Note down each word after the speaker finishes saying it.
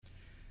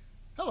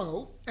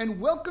Hello, and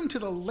welcome to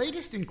the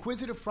latest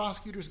Inquisitive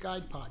Prosecutor's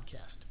Guide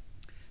podcast.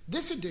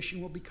 This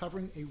edition will be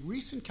covering a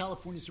recent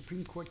California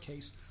Supreme Court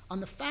case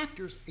on the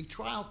factors a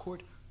trial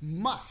court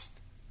must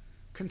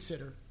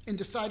consider in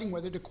deciding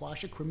whether to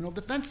quash a criminal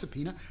defense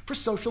subpoena for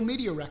social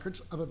media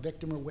records of a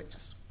victim or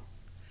witness.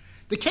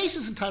 The case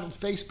is entitled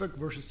Facebook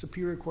versus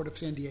Superior Court of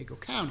San Diego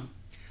County,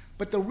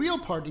 but the real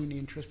party in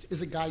interest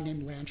is a guy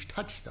named Lance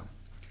Touchstone.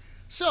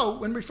 So,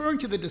 when referring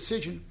to the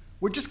decision,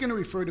 we're just going to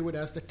refer to it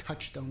as the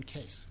Touchstone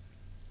case.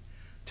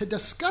 To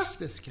discuss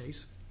this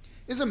case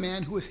is a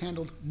man who has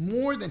handled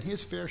more than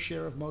his fair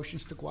share of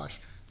motions to quash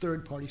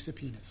third-party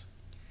subpoenas,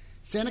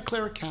 Santa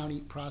Clara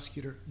County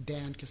Prosecutor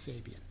Dan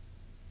Kasabian.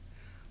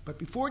 But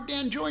before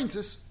Dan joins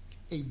us,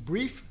 a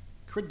brief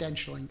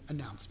credentialing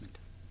announcement.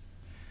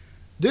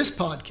 This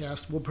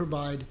podcast will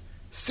provide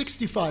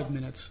 65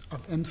 minutes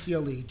of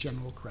MCLE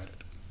general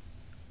credit.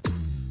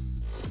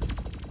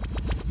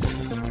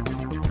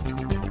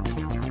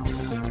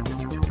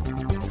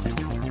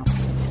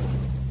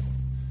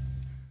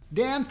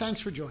 Dan, thanks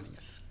for joining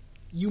us.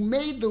 You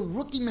made the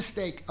rookie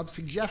mistake of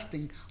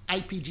suggesting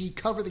IPG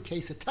cover the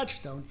case at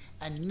Touchstone,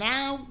 and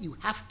now you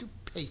have to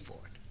pay for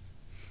it.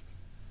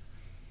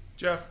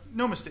 Jeff,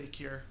 no mistake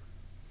here.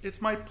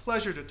 It's my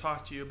pleasure to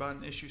talk to you about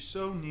an issue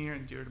so near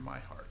and dear to my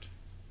heart: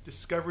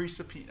 discovery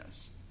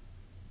subpoenas.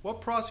 What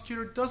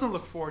prosecutor doesn't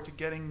look forward to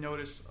getting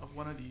notice of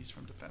one of these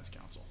from defense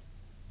counsel?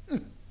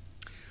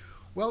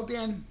 Well,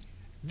 Dan,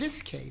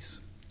 this case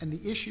and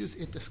the issues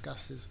it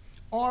discusses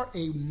are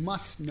a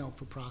must-know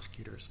for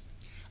prosecutors,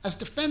 as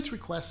defense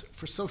requests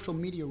for social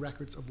media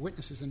records of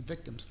witnesses and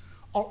victims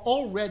are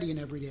already an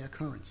everyday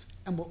occurrence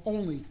and will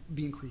only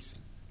be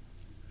increasing.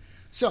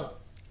 So,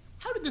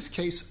 how did this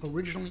case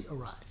originally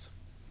arise?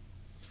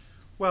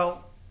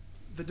 Well,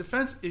 the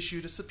defense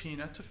issued a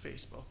subpoena to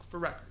Facebook for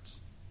records,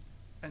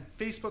 and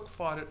Facebook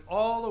fought it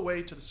all the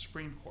way to the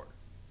Supreme Court.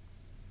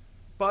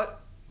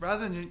 But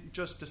rather than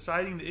just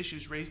deciding the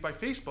issues raised by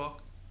Facebook,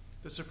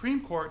 the Supreme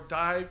Court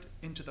dived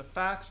into the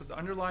facts of the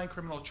underlying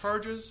criminal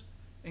charges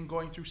and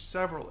going through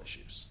several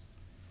issues.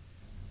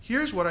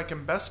 Here's what I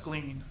can best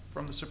glean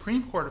from the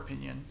Supreme Court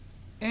opinion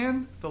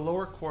and the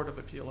lower court of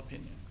appeal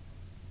opinion.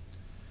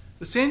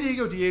 The San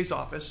Diego DA's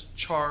office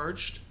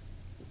charged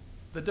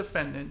the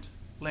defendant,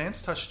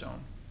 Lance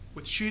Touchstone,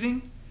 with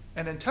shooting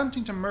and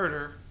attempting to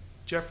murder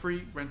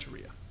Jeffrey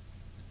Renteria.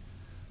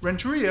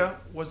 Renteria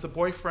was the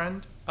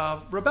boyfriend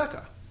of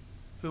Rebecca,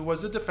 who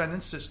was the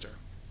defendant's sister,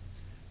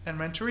 and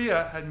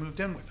Renteria had moved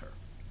in with her.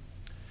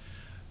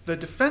 The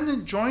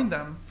defendant joined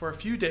them for a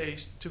few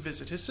days to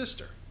visit his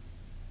sister.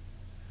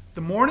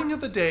 The morning of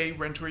the day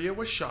Renteria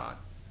was shot,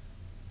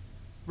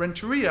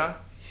 Renteria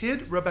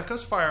hid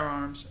Rebecca's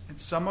firearms and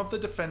some of the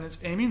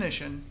defendant's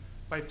ammunition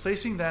by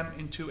placing them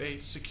into a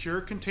secure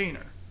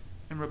container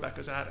in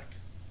Rebecca's attic.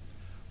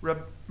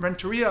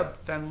 Renteria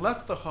then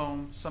left the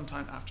home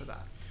sometime after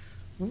that.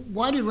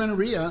 Why did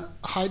Renteria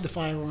hide the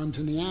firearms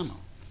and the ammo?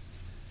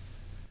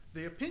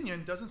 The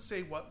opinion doesn't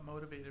say what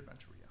motivated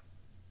Renteria,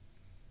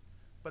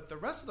 but the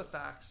rest of the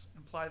facts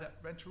imply that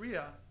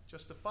Renteria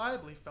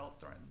justifiably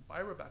felt threatened by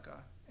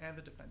Rebecca and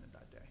the defendant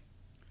that day.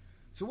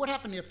 So what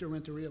happened after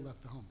Renteria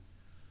left the home?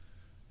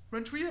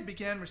 Renteria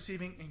began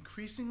receiving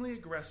increasingly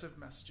aggressive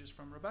messages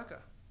from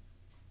Rebecca.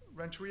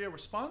 Renteria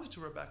responded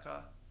to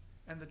Rebecca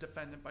and the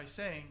defendant by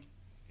saying,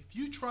 "If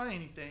you try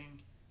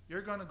anything,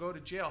 you're going to go to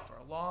jail for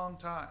a long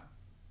time."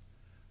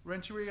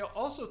 Renteria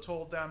also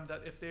told them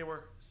that if they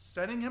were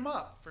setting him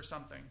up for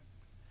something,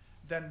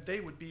 then they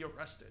would be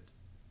arrested.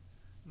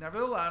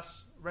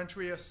 Nevertheless,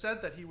 Renteria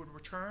said that he would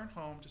return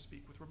home to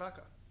speak with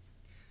Rebecca.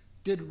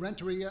 Did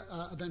Renteria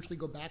eventually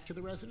go back to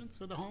the residence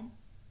or the home?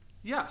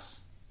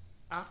 Yes.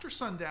 After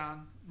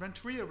sundown,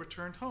 Renteria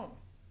returned home.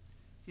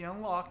 He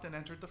unlocked and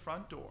entered the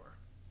front door.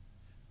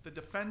 The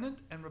defendant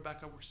and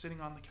Rebecca were sitting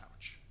on the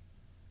couch.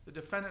 The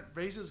defendant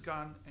raised his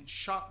gun and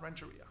shot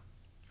Renteria.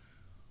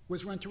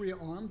 Was Renteria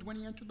armed when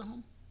he entered the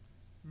home?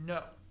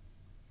 No.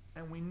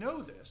 And we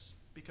know this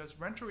because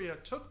Renteria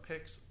took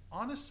pics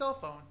on his cell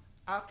phone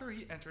after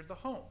he entered the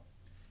home,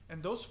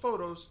 and those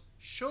photos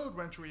showed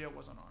Renteria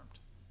was unarmed.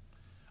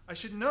 I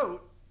should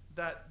note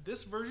that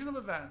this version of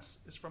events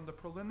is from the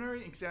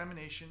preliminary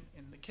examination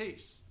in the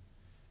case,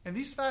 and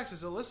these facts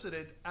as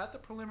elicited at the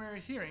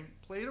preliminary hearing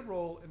played a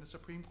role in the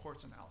Supreme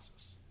Court's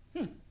analysis.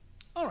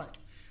 All right.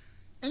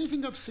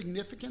 Anything of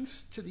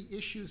significance to the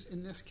issues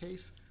in this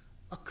case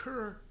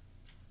occur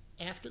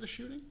after the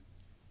shooting?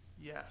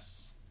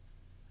 Yes.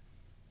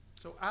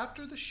 So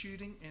after the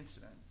shooting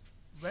incident,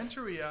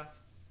 Renteria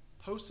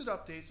posted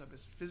updates of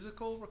his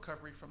physical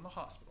recovery from the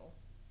hospital.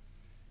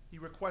 He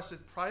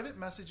requested private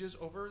messages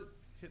over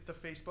the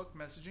Facebook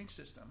messaging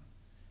system,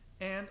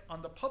 and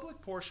on the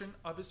public portion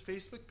of his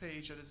Facebook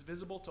page that is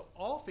visible to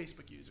all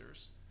Facebook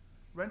users,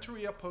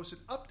 Renteria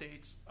posted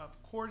updates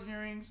of court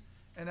hearings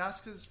and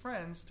asked his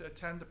friends to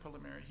attend the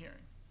preliminary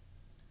hearing.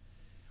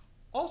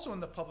 Also in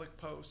the public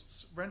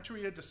posts,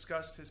 Renteria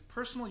discussed his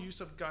personal use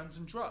of guns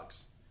and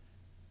drugs,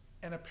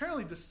 and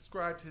apparently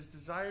described his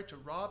desire to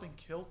rob and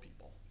kill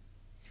people.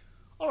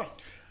 All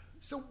right.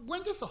 So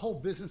when does the whole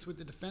business with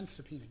the defense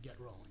subpoena get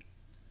rolling?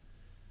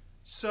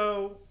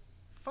 So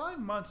 5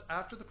 months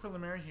after the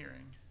preliminary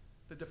hearing,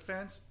 the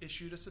defense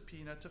issued a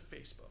subpoena to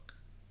Facebook,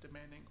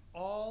 demanding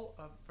all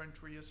of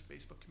Renteria's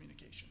Facebook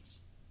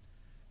communications,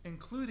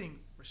 including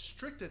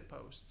restricted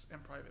posts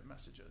and private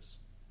messages.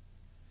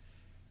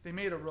 They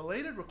made a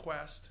related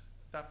request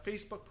that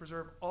Facebook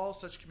preserve all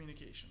such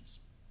communications.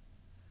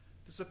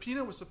 The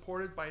subpoena was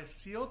supported by a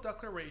sealed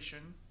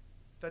declaration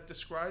that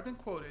described and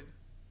quoted,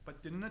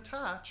 but didn't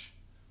attach,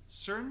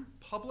 certain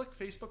public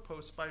Facebook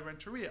posts by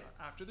Renteria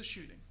after the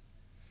shooting.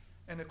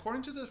 And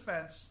according to the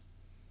defense,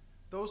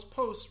 those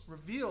posts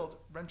revealed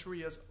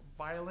Renteria's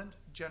violent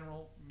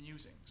general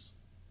musings.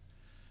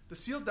 The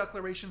sealed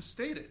declaration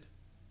stated,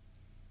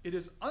 "It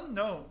is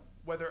unknown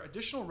whether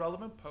additional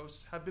relevant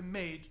posts have been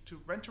made to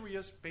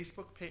Renteria's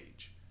Facebook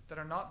page that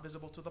are not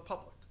visible to the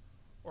public,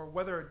 or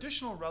whether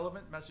additional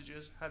relevant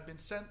messages have been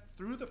sent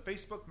through the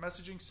Facebook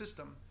messaging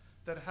system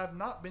that have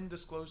not been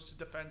disclosed to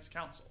defense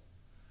counsel.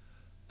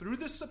 Through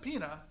this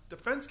subpoena,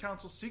 defense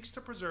counsel seeks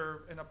to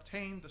preserve and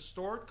obtain the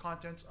stored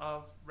contents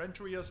of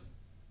Renteria's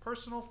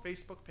personal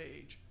Facebook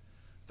page.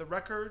 The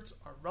records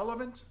are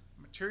relevant,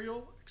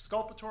 material,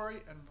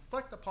 exculpatory, and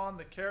reflect upon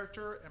the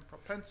character and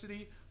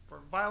propensity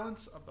for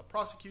violence of the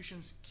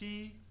prosecution's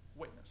key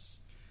witness."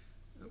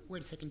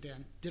 Wait a second,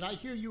 Dan. Did I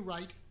hear you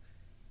right?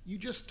 You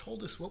just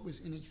told us what was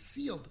in a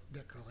sealed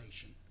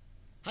declaration.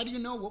 How do you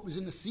know what was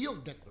in the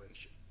sealed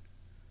declaration?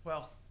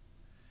 Well,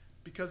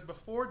 because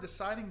before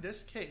deciding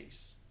this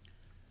case,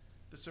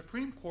 the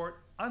Supreme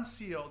Court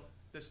unsealed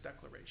this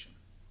declaration.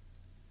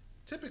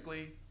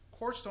 Typically,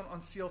 courts don't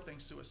unseal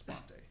things sua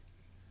sponte,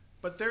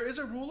 but there is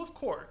a rule of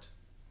court,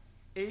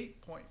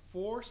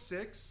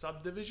 8.46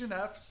 subdivision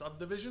F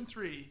subdivision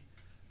 3,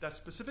 that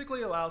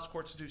specifically allows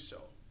courts to do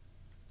so.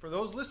 For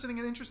those listening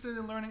and interested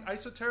in learning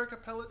esoteric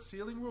appellate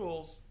sealing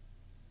rules,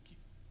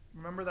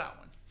 remember that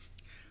one.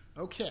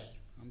 Okay,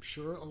 I'm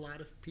sure a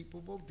lot of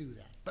people will do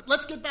that. But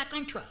let's get back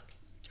on track.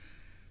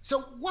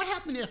 So what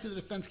happened after the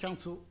defense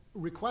counsel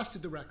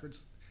requested the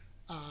records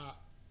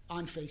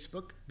on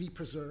Facebook be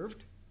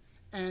preserved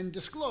and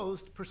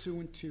disclosed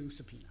pursuant to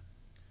subpoena?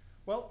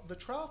 Well, the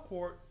trial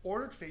court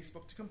ordered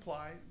Facebook to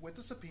comply with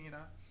the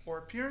subpoena or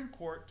appear in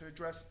court to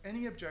address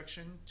any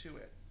objection to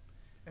it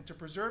and to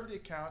preserve the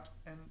account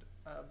and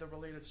the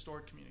related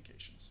stored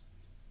communications.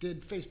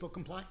 Did Facebook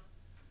comply?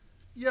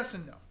 Yes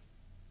and no.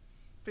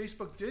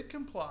 Facebook did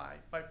comply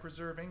by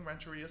preserving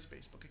Renteria's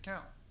Facebook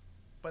account,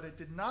 but it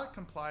did not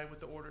comply with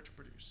the order to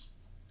produce.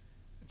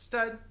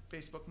 Instead,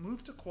 Facebook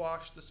moved to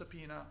quash the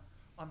subpoena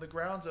on the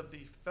grounds of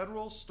the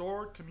Federal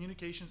Stored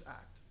Communications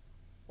Act,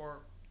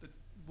 or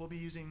we'll be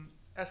using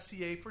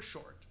SCA for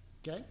short.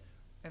 Okay.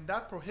 And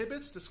that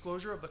prohibits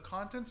disclosure of the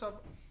contents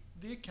of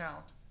the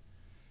account.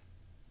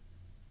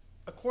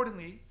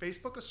 Accordingly,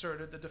 Facebook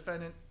asserted the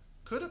defendant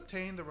could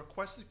obtain the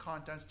requested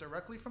contents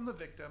directly from the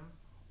victim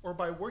or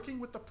by working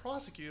with the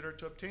prosecutor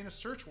to obtain a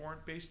search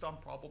warrant based on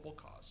probable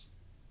cause.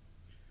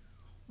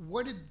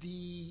 What did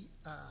the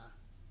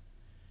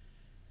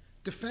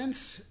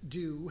defense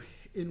do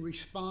in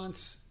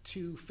response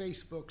to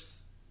Facebook's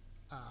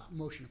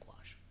motion to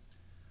quash?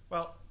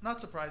 Well, not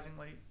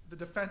surprisingly, the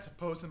defense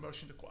opposed the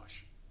motion to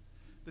quash.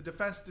 The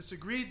defense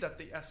disagreed that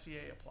the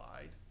SCA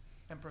applied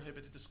and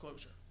prohibited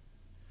disclosure.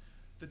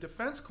 The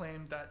defense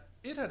claimed that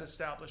it had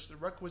established the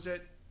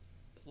requisite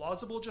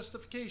plausible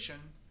justification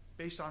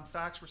based on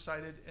facts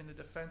recited in the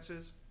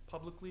defense's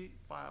publicly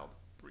filed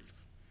brief.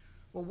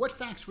 Well, what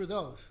facts were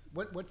those?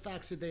 What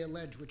facts did they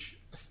allege which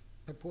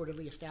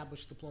purportedly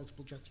established the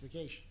plausible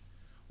justification?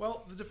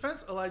 Well, the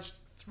defense alleged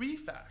 3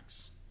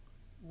 facts,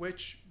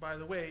 which, by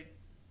the way,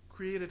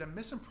 created a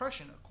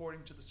misimpression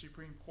according to the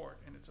Supreme Court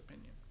in its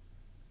opinion.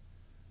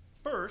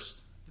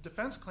 First, the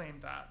defense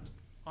claimed that,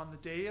 on the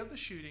day of the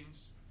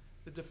shootings,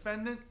 the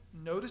defendant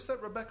noticed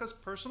that Rebecca's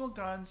personal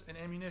guns and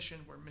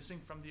ammunition were missing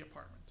from the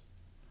apartment.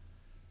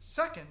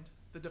 Second,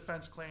 the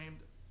defense claimed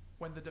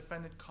when the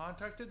defendant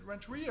contacted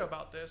Renteria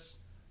about this,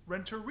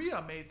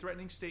 Renteria made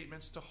threatening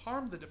statements to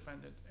harm the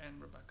defendant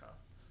and Rebecca,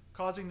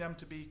 causing them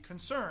to be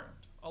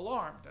concerned,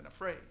 alarmed, and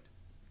afraid.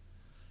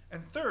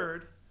 And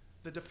third,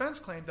 the defense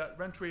claimed that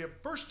Renteria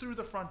burst through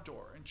the front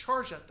door and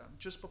charged at them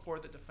just before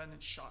the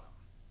defendant shot him.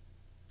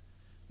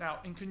 Now,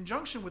 in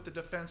conjunction with the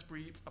defense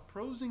brief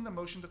opposing the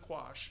motion to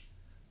quash,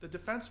 the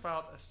defense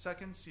filed a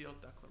second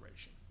sealed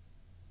declaration.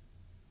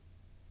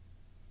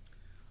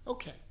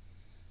 Okay.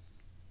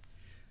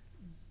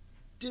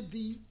 Did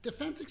the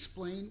defense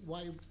explain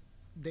why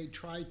they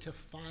tried to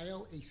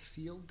file a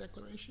sealed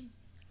declaration?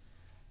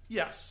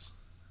 Yes.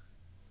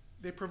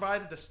 They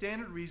provided the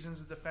standard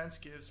reasons the defense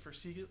gives for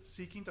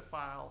seeking to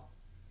file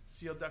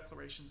sealed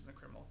declarations in a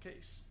criminal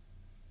case.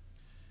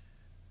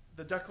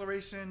 The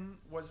declaration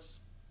was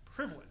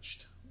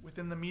privileged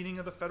within the meaning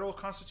of the federal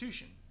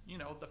Constitution,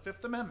 the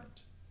Fifth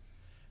Amendment,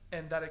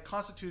 and that it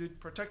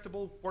constituted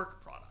protectable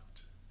work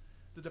product.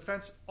 The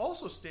defense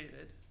also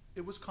stated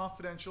it was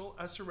confidential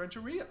as to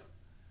Renteria.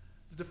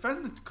 The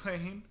defendant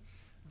claimed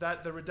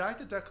that the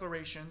redacted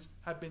declarations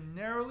had been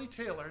narrowly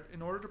tailored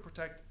in order to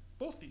protect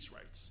both these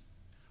rights,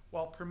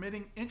 while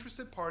permitting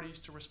interested parties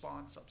to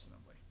respond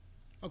substantively.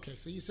 Okay,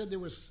 so you said there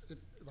was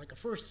like a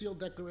first sealed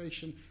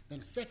declaration, then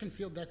a second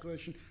sealed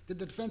declaration. Did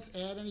the defense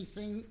add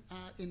anything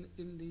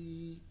in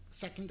the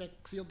second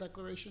sealed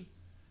declaration?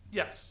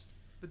 Yes.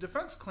 The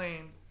defense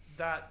claimed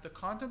that the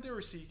content they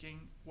were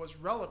seeking was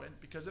relevant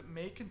because it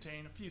may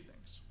contain a few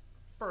things.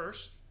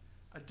 First,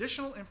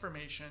 additional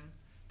information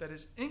that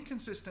is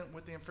inconsistent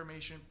with the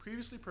information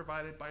previously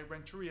provided by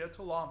Renteria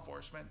to law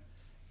enforcement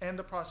and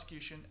the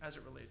prosecution as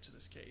it related to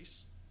this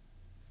case.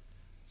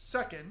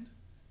 Second,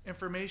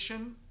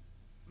 information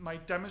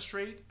might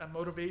demonstrate a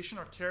motivation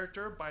or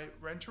character by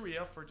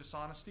Renteria for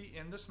dishonesty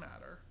in this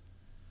matter.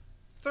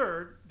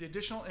 Third, the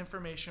additional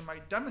information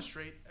might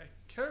demonstrate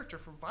a character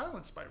for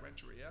violence by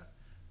Renteria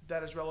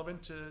that is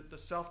relevant to the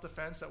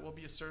self-defense that will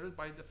be asserted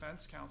by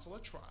defense counsel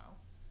at trial.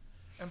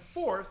 And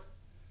fourth,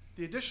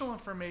 the additional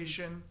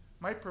information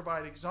might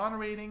provide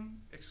exonerating,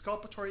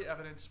 exculpatory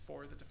evidence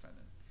for the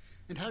defendant.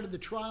 And how did the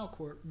trial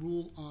court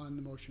rule on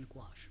the motion to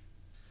quash?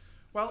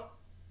 Well,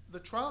 the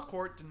trial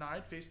court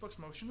denied Facebook's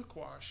motion to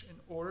quash and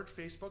ordered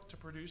Facebook to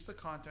produce the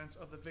contents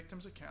of the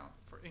victim's account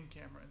for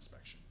in-camera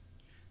inspection.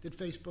 Did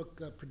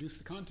Facebook produce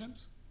the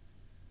contents?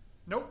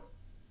 Nope.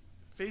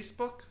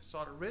 Facebook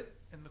sought a writ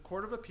in the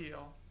Court of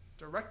Appeal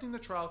directing the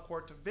trial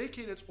court to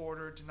vacate its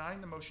order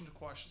denying the motion to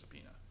quash the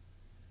subpoena.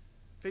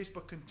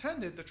 Facebook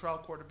contended the trial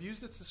court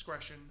abused its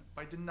discretion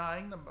by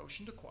denying the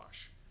motion to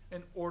quash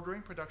and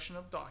ordering production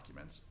of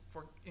documents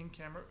for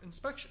in-camera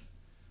inspection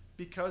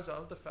because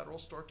of the Federal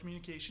Store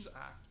Communications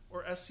Act,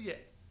 or SCA,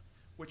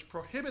 which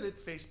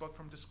prohibited Facebook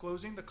from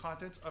disclosing the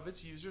contents of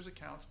its users'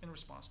 accounts in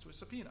response to a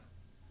subpoena.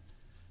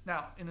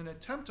 Now, in an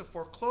attempt to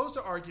foreclose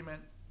the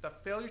argument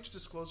that failure to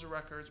disclose the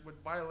records would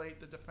violate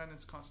the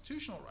defendant's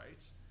constitutional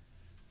rights,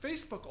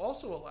 Facebook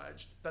also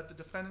alleged that the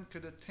defendant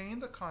could obtain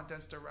the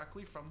contents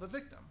directly from the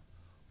victim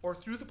or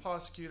through the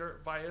prosecutor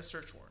via a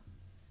search warrant,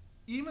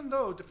 even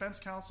though defense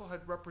counsel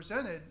had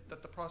represented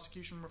that the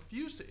prosecution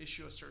refused to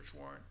issue a search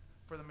warrant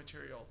for the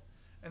material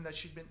and that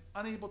she'd been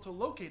unable to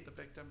locate the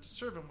victim to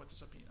serve him with a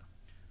subpoena.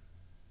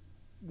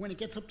 When it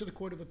gets up to the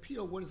Court of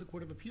Appeal, what does the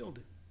Court of Appeal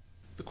do?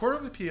 The Court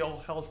of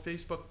Appeal held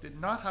Facebook did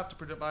not have to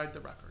provide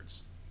the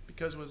records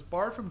because it was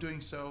barred from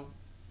doing so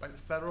by the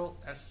federal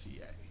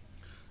SCA.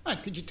 All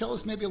right, could you tell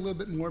us maybe a little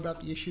bit more about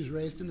the issues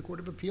raised in the Court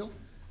of Appeal?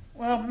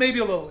 Well, maybe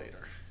a little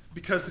later,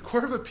 because the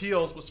Court of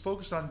Appeals was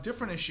focused on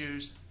different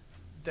issues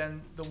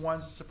than the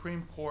ones the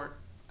Supreme Court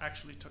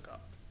actually took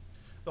up.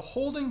 The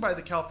holding by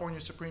the California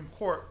Supreme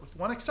Court, with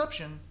one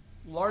exception,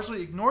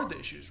 largely ignored the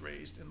issues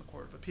raised in the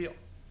Court of Appeal.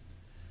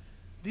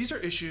 These are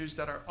issues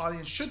that our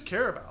audience should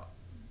care about,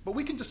 but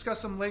we can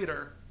discuss them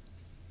later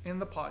in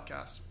the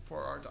podcast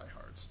for our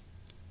diehards.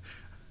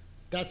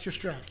 That's your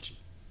strategy,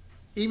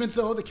 even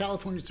though the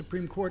California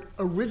Supreme Court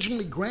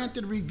originally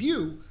granted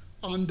review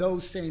on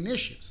those same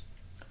issues.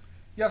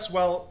 Yes,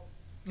 well,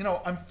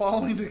 I'm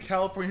following the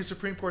California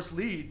Supreme Court's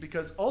lead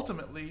because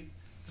ultimately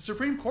the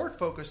Supreme Court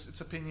focused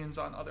its opinions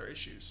on other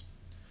issues.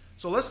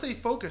 So let's stay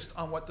focused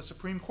on what the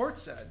Supreme Court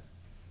said,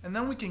 and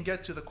then we can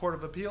get to the Court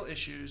of Appeal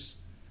issues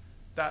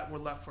that were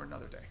left for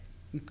another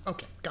day.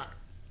 Okay, got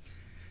it.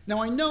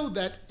 Now, I know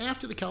that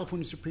after the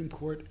California Supreme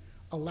Court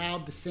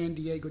allowed the San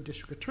Diego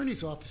District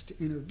Attorney's Office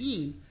to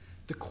intervene,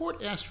 the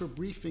court asked for a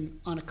briefing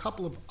on a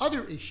couple of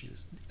other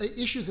issues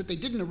that they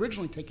didn't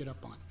originally take it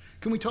up on.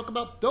 Can we talk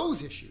about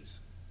those issues?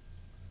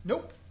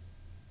 Nope.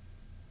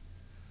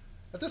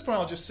 At this point,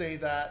 I'll just say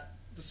that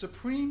the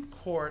Supreme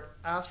Court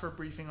asked for a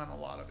briefing on a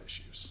lot of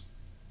issues,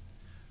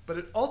 but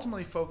it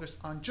ultimately focused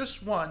on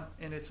just one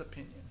in its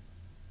opinion.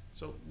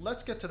 So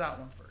let's get to that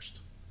one first.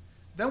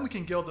 Then we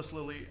can gild this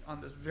lily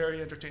on this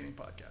very entertaining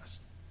podcast.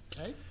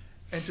 Okay.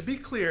 And to be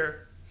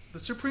clear, the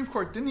Supreme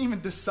Court didn't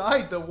even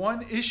decide the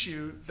one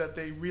issue that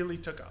they really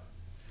took up.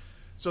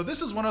 So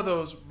this is one of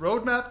those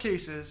roadmap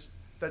cases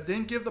that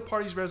didn't give the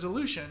parties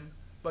resolution,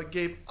 but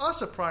gave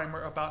us a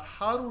primer about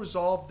how to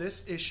resolve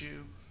this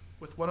issue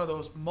with one of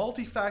those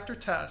multi-factor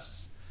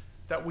tests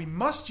that we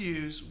must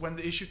use when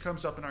the issue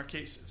comes up in our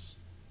cases,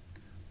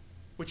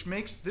 which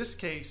makes this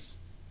case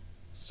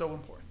so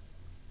important.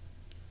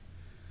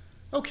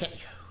 Okay,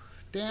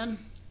 Dan,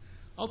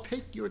 I'll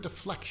take your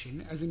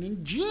deflection as an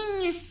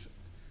ingenious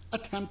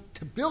attempt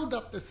to build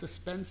up the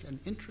suspense and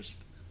interest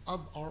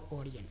of our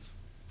audience.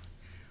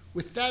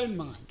 With that in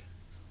mind,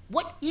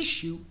 what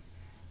issue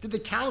did the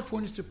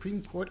California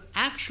Supreme Court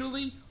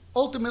actually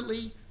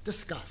ultimately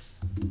discuss?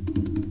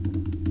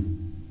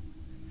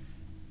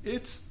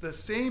 It's the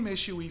same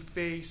issue we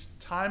face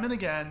time and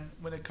again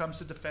when it comes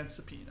to defense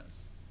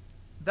subpoenas.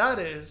 That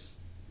is,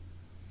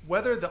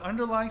 whether the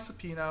underlying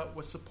subpoena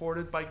was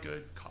supported by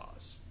good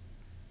cause.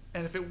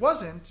 And if it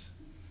wasn't,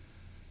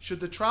 should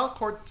the trial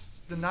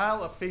court's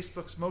denial of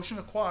Facebook's motion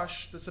to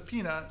quash the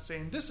subpoena, say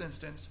in this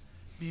instance,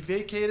 be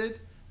vacated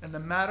and the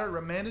matter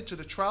remanded to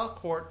the trial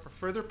court for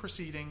further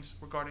proceedings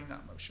regarding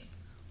that motion?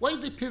 Why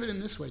did they pivot in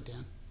this way,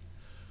 Dan?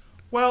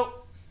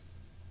 Well,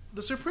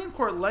 the Supreme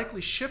Court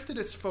likely shifted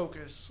its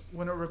focus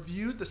when it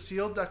reviewed the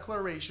sealed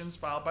declarations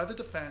filed by the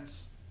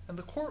defense, and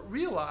the court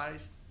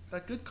realized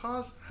that good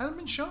cause hadn't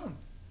been shown.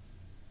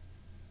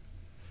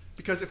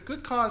 Because if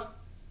good cause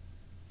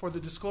for the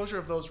disclosure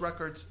of those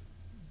records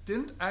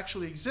didn't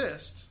actually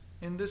exist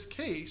in this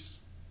case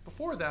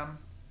before them,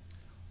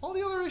 all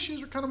the other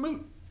issues were kind of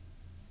moot.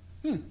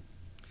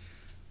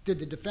 Did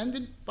the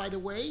defendant, by the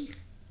way,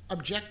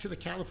 object to the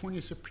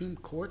California Supreme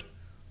Court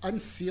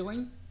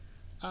unsealing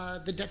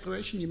the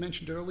declaration? You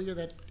mentioned earlier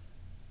that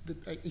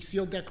a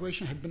sealed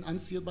declaration had been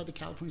unsealed by the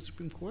California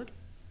Supreme Court?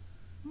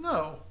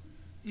 No.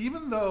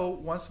 Even though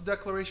once the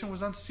declaration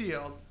was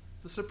unsealed,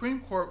 the Supreme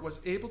Court was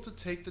able to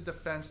take the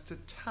defense to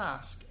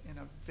task in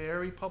a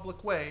very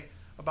public way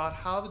about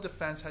how the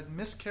defense had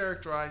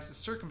mischaracterized the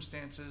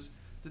circumstances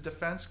the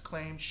defense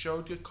claimed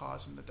showed good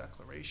cause in the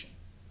declaration.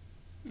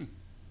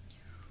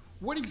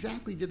 What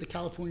exactly did the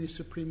California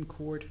Supreme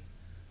Court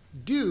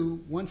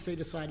do once they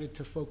decided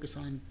to focus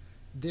on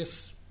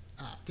this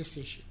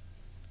issue?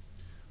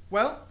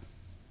 Well,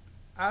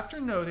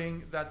 after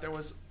noting that there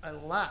was a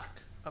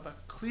lack of a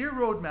clear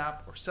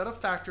roadmap or set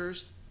of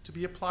factors to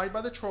be applied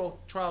by the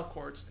trial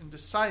courts in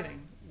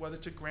deciding whether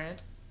to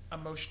grant a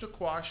motion to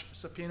quash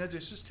subpoena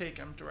ducis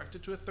tecum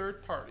directed to a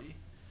third party,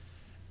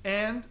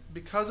 and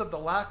because of the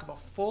lack of a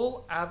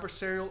full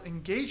adversarial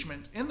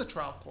engagement in the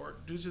trial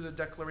court due to the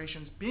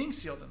declarations being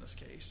sealed in this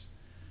case,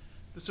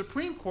 the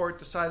Supreme Court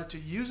decided to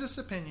use this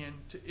opinion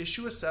to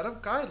issue a set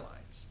of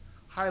guidelines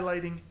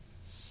highlighting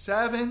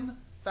 7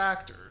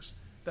 factors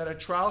that a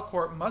trial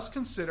court must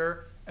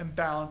consider and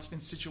balance in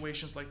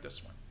situations like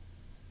this one.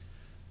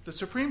 The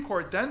Supreme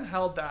Court then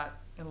held that,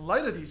 in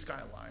light of these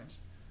guidelines,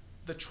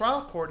 the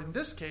trial court in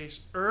this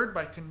case erred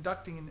by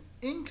conducting an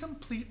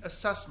incomplete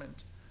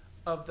assessment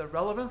of the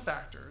relevant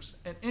factors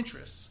and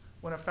interests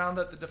when it found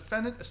that the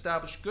defendant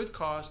established good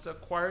cause to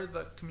acquire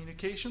the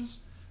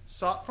communications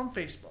sought from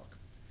Facebook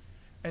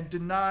and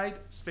denied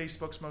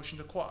Facebook's motion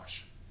to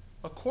quash.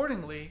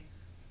 Accordingly,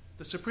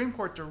 the Supreme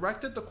Court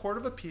directed the Court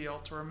of Appeal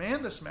to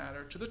remand this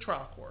matter to the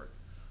trial court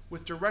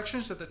with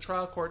directions that the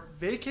trial court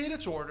vacate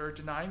its order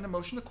denying the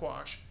motion to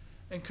quash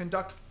and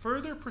conduct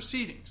further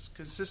proceedings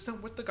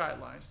consistent with the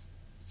guidelines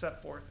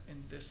set forth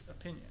in this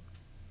opinion.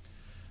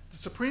 The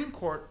Supreme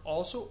Court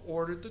also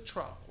ordered the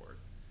trial court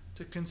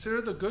to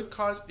consider the good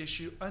cause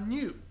issue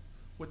anew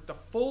with the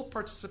full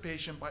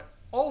participation by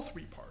all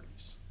 3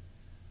 parties,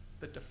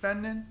 the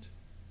defendant,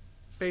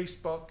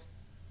 Facebook,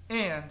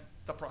 and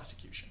the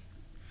prosecution.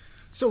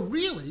 So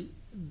really,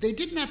 they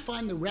did not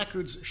find the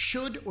records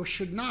should or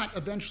should not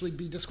eventually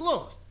be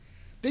disclosed.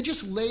 They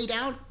just laid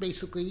out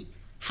basically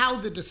how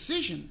the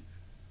decision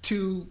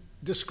to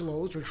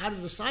disclose or how to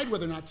decide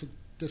whether or not to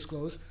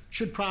disclose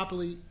should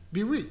properly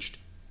be reached.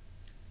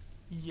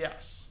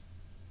 Yes,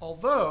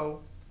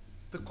 although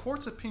the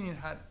court's opinion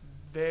had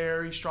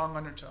very strong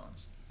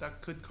undertones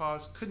that good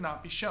cause could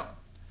not be shown,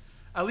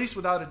 at least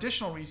without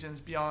additional reasons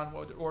beyond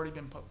what had already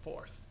been put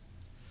forth,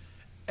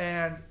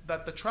 and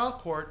that the trial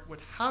court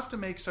would have to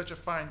make such a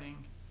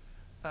finding,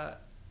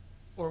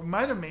 or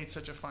might have made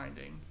such a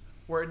finding,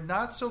 were it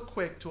not so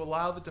quick to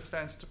allow the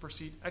defense to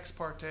proceed ex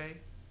parte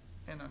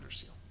and under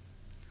seal.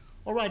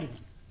 Alrighty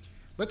then,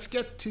 let's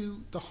get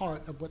to the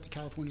heart of what the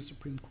California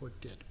Supreme Court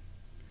did.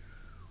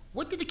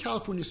 What did the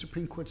California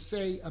Supreme Court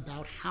say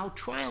about how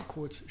trial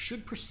courts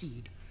should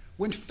proceed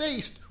when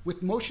faced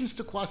with motions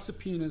to quash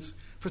subpoenas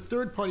for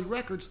third-party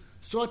records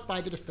sought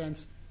by the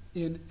defense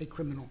in a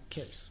criminal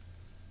case?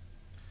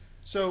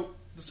 So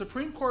the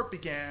Supreme Court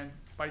began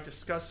by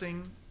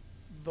discussing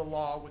the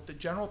law with the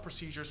general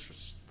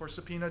procedures for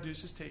subpoena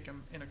ducis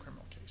tecum in a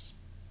criminal case.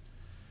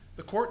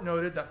 The court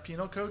noted that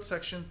Penal Code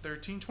Section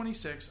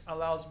 1326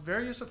 allows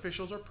various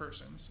officials or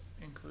persons,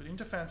 including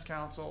defense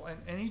counsel and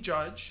any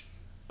judge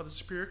of the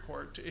Superior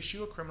Court, to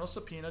issue a criminal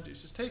subpoena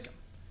ducis tecum.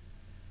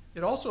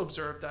 It also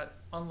observed that,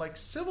 unlike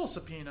civil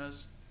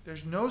subpoenas,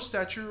 there's no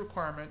statutory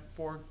requirement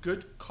for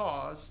good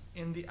cause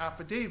in the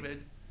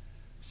affidavit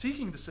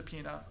seeking the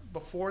subpoena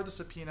before the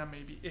subpoena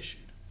may be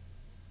issued.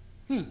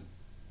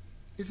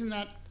 Isn't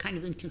that kind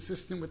of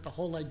inconsistent with the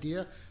whole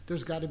idea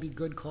there's got to be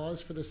good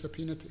cause for the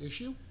subpoena to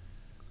issue?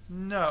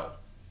 No.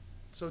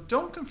 So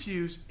don't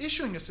confuse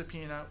issuing a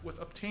subpoena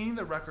with obtaining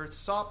the records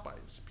sought by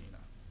the subpoena.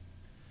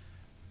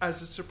 As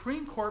the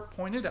Supreme Court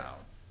pointed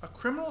out, a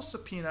criminal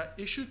subpoena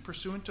issued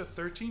pursuant to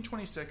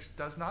 1326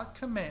 does not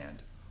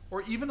command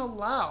or even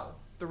allow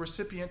the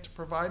recipient to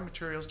provide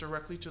materials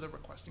directly to the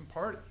requesting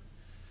party.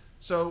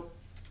 So,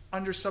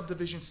 under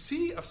subdivision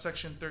C of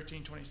Section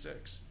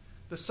 1326,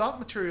 the sought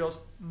materials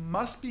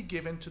must be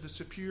given to the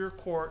Superior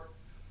Court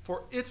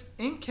for its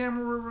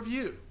in-camera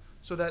review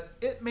so that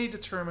it may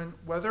determine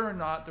whether or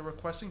not the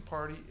requesting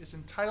party is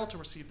entitled to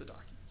receive the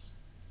documents.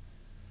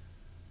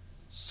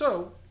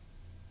 So,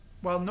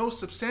 while no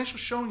substantial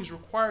showing is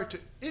required to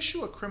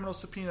issue a criminal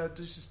subpoena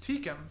ducis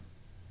tecum,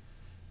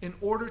 in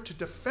order to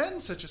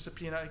defend such a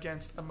subpoena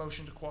against a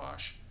motion to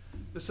quash,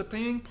 the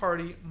subpoenaing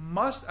party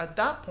must at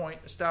that point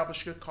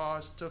establish good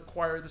cause to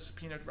acquire the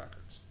subpoenaed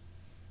records.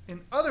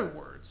 In other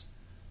words,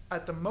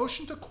 at the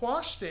motion to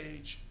quash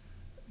stage,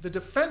 the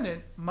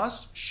defendant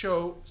must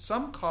show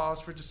some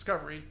cause for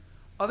discovery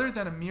other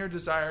than a mere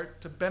desire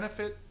to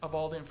benefit of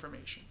all the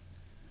information.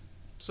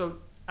 So,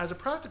 as a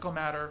practical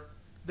matter,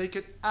 they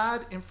could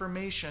add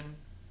information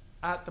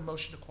at the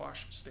motion to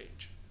quash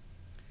stage.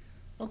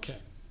 Okay.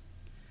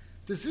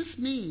 Does this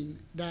mean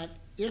that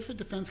if a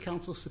defense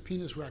counsel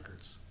subpoenas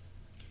records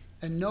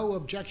and no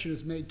objection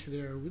is made to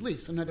their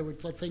release, in other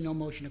words, let's say no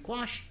motion to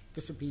quash,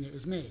 the subpoena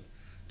is made,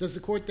 does the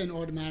court then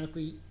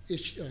automatically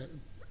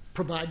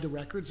provide the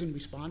records in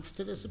response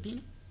to the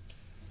subpoena?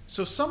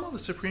 So some of the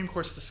Supreme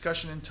Court's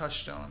discussion in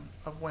Touchstone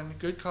of when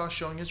good cause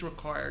showing is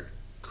required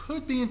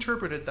could be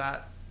interpreted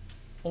that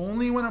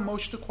only when a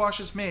motion to quash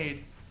is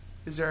made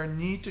is there a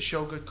need to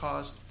show good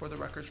cause for the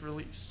record's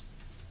release.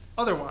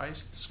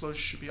 Otherwise, disclosure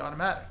should be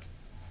automatic.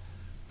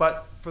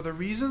 But for the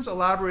reasons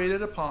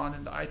elaborated upon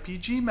in the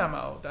IPG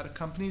memo that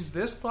accompanies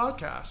this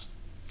podcast,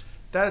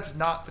 that is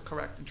not the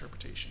correct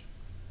interpretation.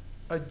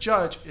 A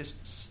judge is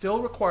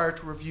still required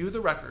to review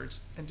the records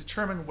and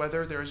determine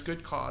whether there is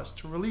good cause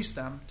to release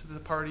them to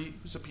the party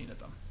who subpoenaed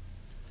them.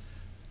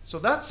 So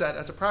that said,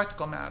 as a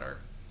practical matter,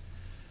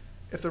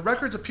 if the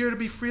records appear to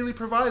be freely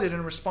provided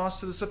in response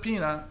to the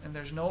subpoena and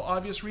there's no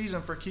obvious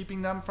reason for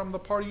keeping them from the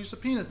party who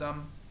subpoenaed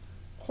them,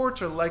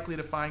 courts are likely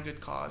to find good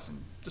cause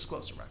and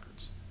disclose the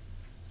records.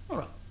 All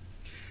right.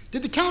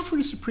 Did the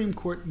California Supreme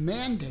Court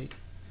mandate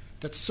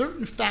that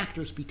certain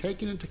factors be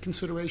taken into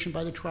consideration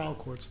by the trial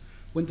courts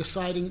when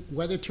deciding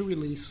whether to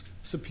release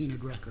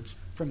subpoenaed records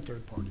from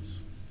third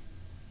parties?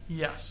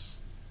 Yes.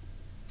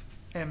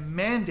 And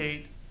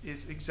mandate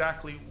is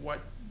exactly what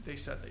they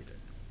said they did.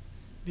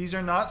 These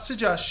are not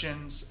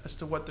suggestions as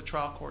to what the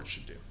trial court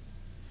should do.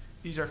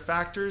 These are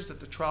factors that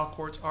the trial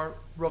courts are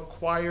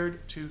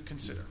required to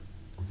consider.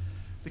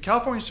 The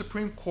California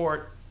Supreme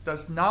Court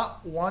does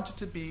not want it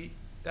to be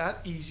that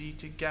easy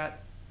to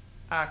get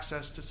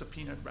access to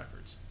subpoenaed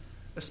records,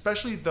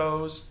 especially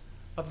those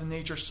of the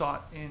nature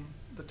sought in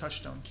the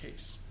Touchstone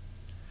case.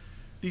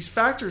 These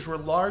factors were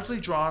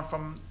largely drawn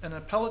from an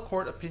appellate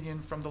court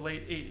opinion from the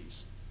late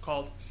 80s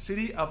called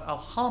City of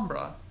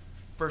Alhambra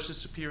versus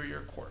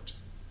Superior Court,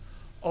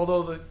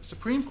 although the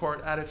Supreme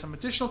Court added some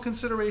additional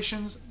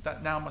considerations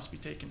that now must be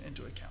taken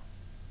into account.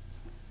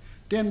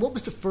 Dan, what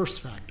was the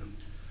first factor?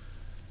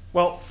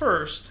 Well,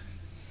 first,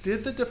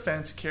 did the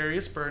defense carry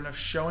its burden of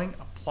showing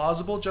a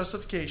plausible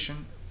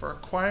justification for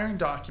acquiring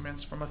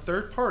documents from a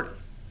third party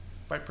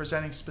by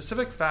presenting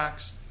specific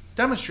facts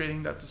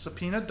demonstrating that the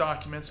subpoenaed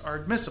documents are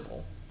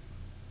admissible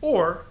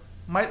or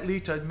might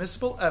lead to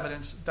admissible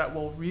evidence that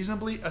will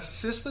reasonably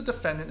assist the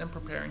defendant in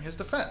preparing his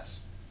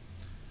defense?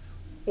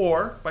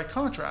 Or, by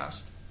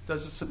contrast,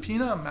 does the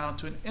subpoena amount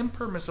to an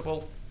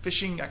impermissible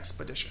fishing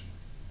expedition?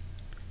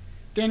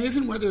 Dan,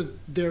 isn't whether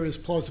there is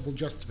plausible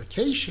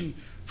justification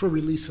for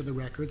release of the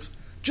records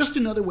just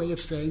another way of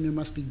saying there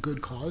must be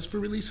good cause for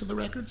release of the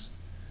records?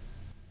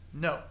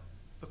 No.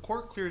 The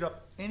court cleared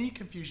up any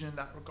confusion in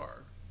that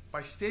regard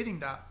by stating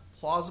that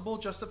plausible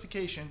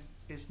justification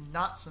is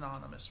not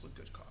synonymous with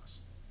good cause.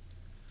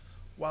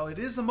 While it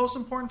is the most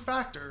important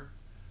factor,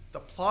 the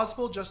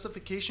plausible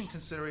justification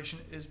consideration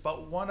is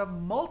but one of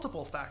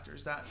multiple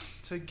factors that,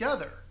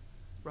 together,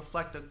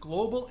 reflect a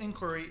global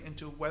inquiry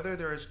into whether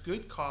there is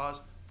good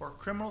cause for a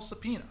criminal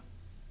subpoena.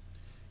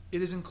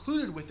 It is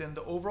included within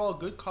the overall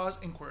good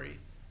cause inquiry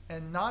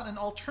and not an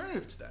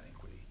alternative to that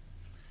inquiry.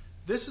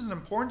 This is an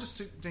important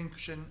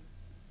distinction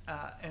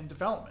and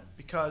development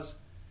because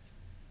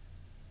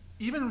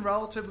even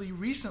relatively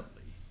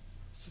recently,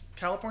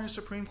 California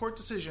Supreme Court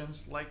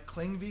decisions like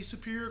Kling v.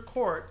 Superior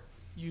Court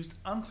used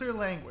unclear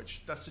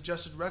language that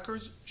suggested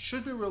records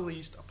should be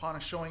released upon a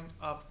showing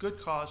of good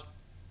cause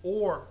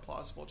or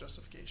plausible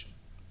justification.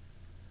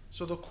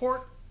 So the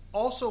court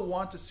also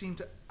wanted to seem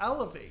to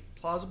elevate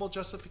plausible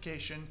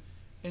justification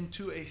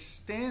into a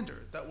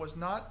standard that was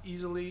not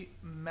easily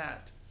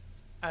met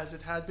as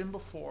it had been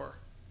before.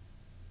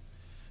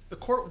 The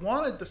court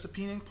wanted the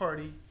subpoenaing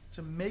party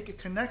to make a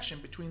connection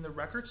between the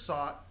records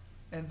sought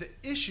and the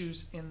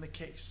issues in the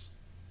case.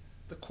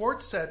 The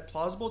court said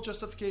plausible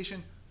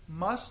justification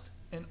must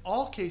in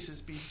all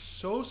cases be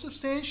so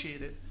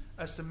substantiated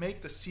as to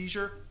make the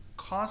seizure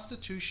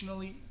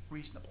constitutionally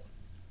reasonable.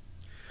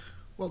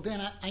 Well,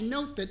 Dan, I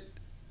note that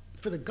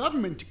for the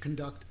government to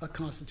conduct a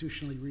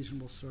constitutionally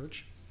reasonable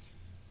search,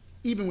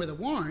 even with a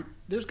warrant,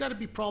 there's got to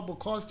be probable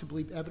cause to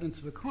believe evidence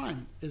of a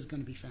crime is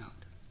going to be found.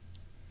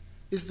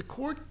 Is the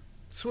court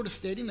sort of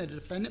stating that a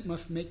defendant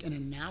must make an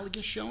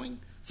analogous showing,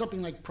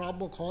 something like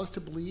probable cause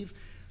to believe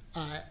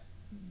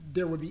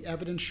there would be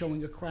evidence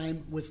showing a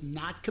crime was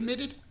not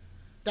committed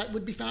that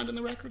would be found in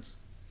the records?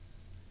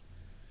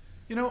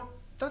 You know,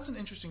 that's an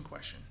interesting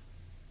question.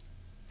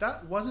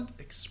 That wasn't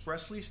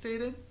expressly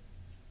stated,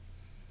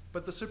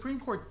 but the Supreme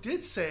Court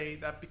did say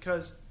that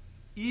because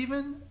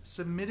even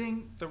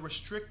submitting the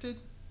restricted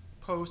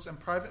posts and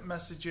private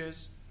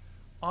messages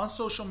on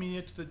social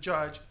media to the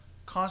judge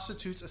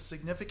constitutes a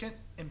significant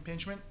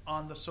impingement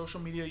on the social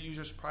media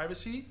user's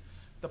privacy,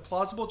 the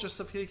plausible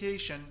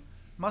justification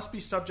must be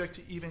subject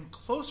to even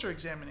closer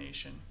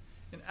examination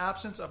in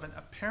absence of an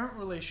apparent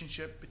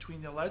relationship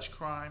between the alleged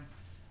crime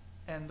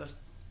and the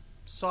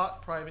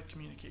sought private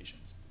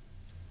communications.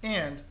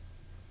 And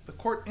the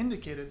court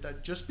indicated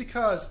that just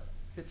because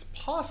it's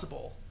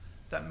possible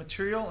that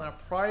material in a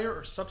prior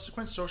or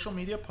subsequent social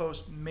media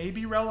post may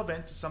be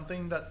relevant to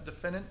something that the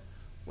defendant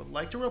would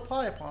like to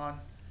reply upon,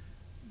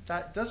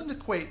 that doesn't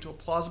equate to a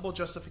plausible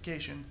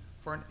justification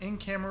for an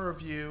in-camera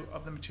review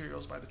of the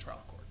materials by the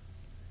trial court.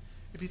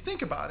 If you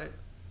think about it,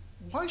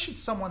 why should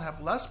someone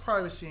have less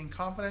privacy in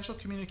confidential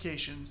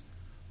communications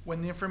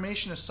when the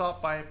information is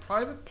sought by a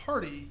private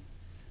party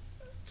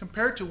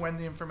compared to when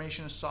the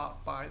information is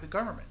sought by the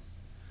government?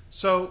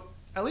 So,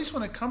 at least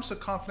when it comes to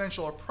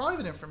confidential or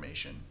private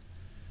information,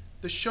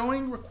 the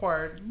showing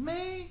required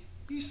may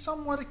be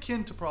somewhat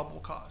akin to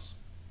probable cause.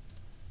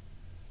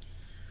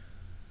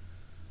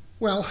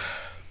 Well,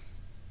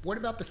 what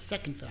about the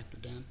second factor,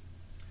 Dan?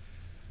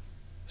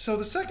 So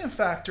the second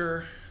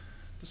factor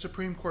the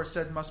Supreme Court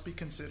said must be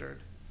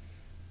considered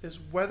is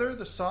whether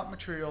the sought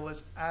material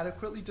is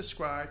adequately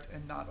described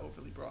and not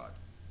overly broad.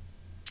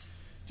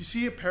 Do you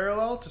see a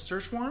parallel to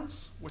search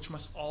warrants, which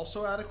must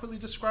also adequately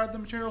describe the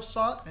material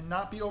sought and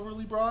not be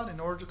overly broad in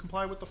order to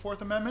comply with the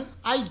Fourth Amendment?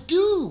 I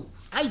do.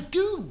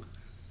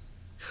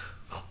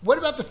 What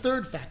about the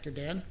third factor,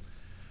 Dan?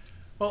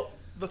 Well,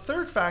 the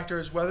third factor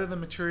is whether the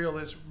material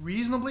is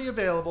reasonably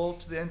available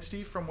to the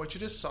entity from which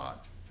it is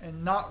sought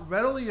and not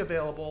readily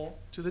available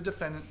to the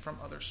defendant from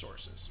other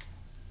sources.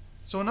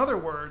 So in other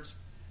words,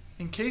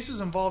 in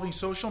cases involving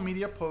social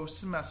media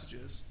posts and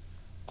messages,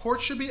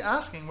 courts should be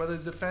asking whether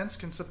the defense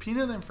can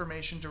subpoena the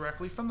information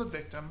directly from the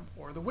victim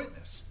or the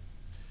witness.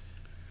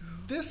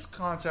 This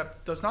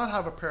concept does not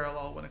have a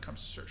parallel when it comes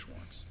to search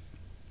warrants.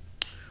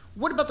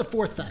 What about the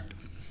fourth factor?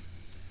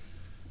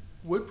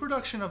 Would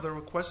production of the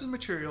requested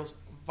materials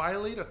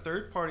violate a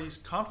third party's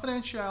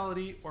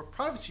confidentiality or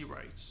privacy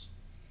rights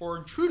or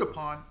intrude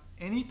upon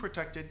any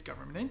protected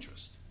government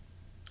interest?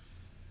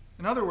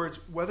 In other words,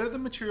 whether the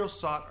materials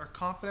sought are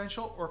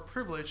confidential or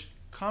privileged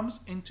comes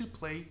into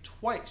play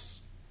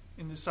twice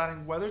in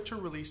deciding whether to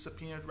release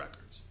subpoenaed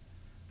records,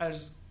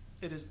 as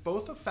it is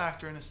both a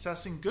factor in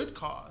assessing good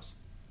cause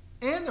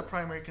and a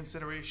primary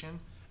consideration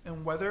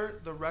in whether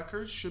the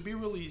records should be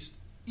released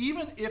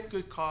even if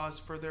good cause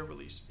for their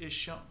release is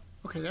shown.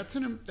 Okay, that's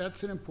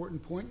an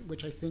important point,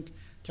 which I think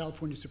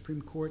California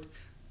Supreme Court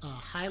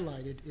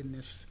highlighted in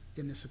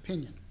this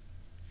opinion.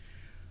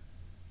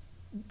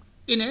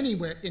 In any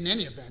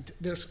event,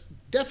 there's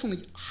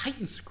definitely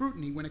heightened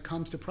scrutiny when it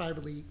comes to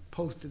privately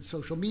posted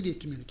social media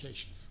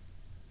communications.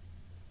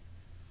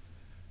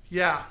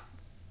 Yeah.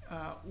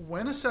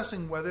 When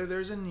assessing whether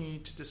there's a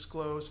need to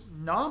disclose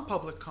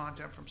non-public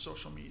content from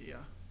social media,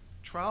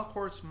 trial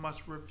courts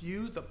must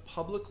review the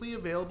publicly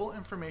available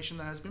information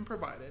that has been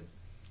provided,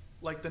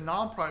 like the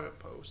non-private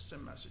posts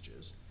and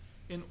messages,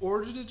 in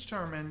order to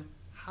determine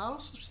how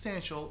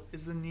substantial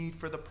is the need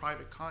for the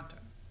private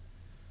content.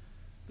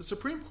 The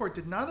Supreme Court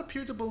did not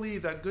appear to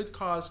believe that good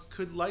cause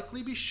could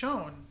likely be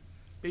shown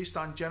based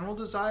on general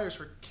desires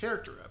for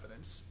character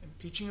evidence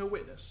impeaching a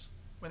witness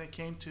when it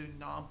came to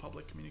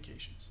non-public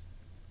communications.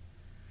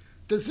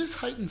 Does this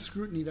heightened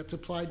scrutiny that's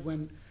applied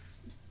when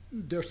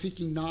they're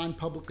seeking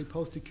non-publicly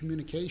posted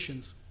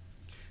communications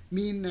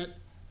mean that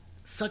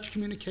such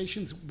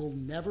communications will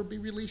never be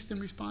released in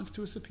response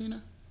to a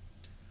subpoena?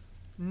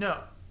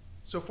 No.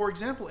 So, for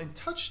example, in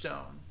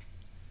Touchstone,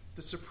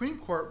 the Supreme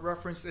Court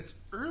referenced its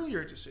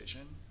earlier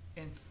decision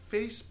in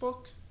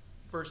Facebook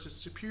versus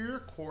Superior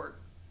Court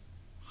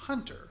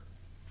Hunter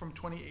from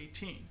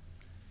 2018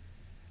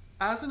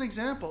 as an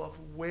example of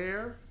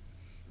where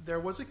there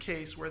was a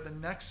case where the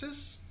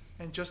nexus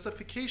and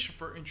justification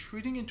for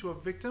intruding into a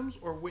victim's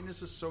or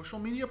witness's social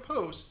media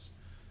posts,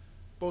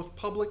 both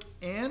public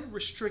and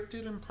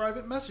restricted and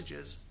private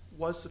messages,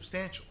 was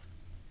substantial.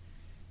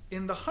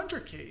 In the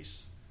Hunter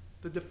case,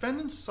 the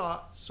defendant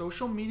sought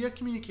social media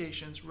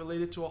communications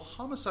related to a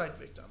homicide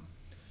victim,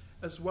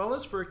 as well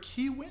as for a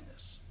key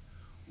witness,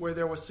 where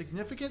there was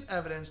significant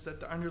evidence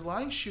that the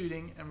underlying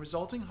shooting and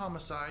resulting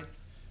homicide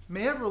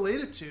may have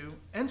related to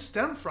and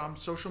stemmed from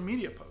social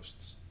media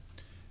posts.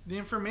 The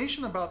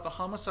information about the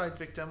homicide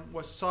victim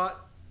was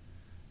sought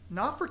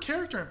not for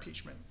character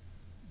impeachment,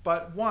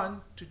 but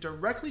one, to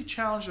directly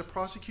challenge the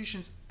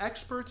prosecution's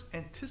experts'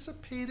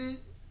 anticipated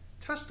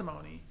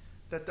testimony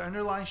that the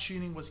underlying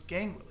shooting was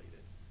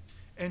gang-related,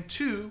 and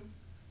two,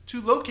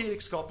 to locate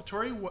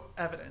exculpatory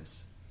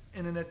evidence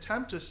in an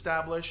attempt to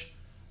establish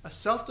a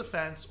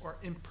self-defense or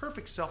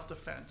imperfect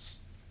self-defense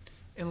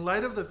in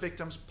light of the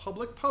victim's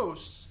public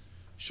posts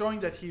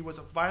showing that he was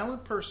a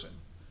violent person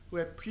who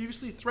had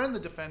previously threatened the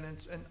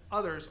defendants and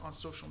others on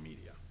social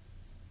media.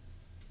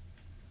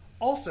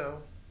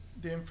 Also,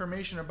 the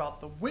information about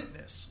the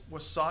witness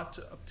was sought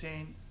to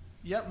obtain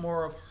yet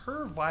more of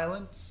her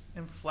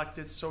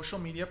violence-inflected social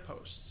media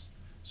posts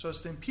so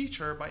as to impeach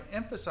her by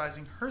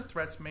emphasizing her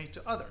threats made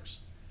to others,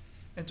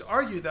 and to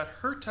argue that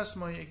her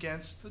testimony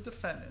against the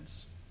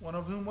defendants, one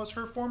of whom was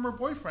her former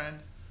boyfriend,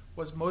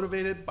 was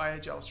motivated by a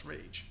jealous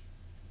rage.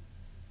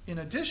 In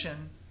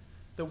addition,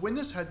 the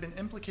witness had been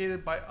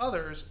implicated by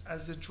others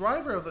as the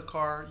driver of the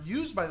car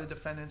used by the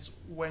defendants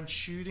when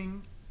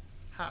shooting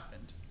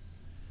happened.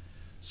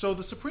 So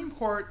the Supreme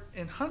Court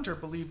in Hunter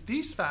believed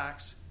these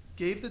facts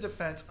gave the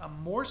defense a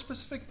more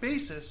specific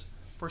basis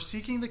for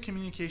seeking the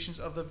communications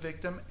of the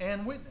victim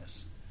and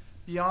witness,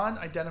 beyond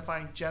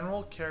identifying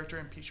general character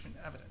impeachment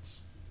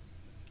evidence.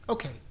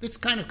 Okay, this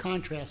kind of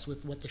contrasts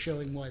with what the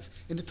showing was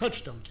in the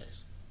Touchstone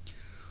case.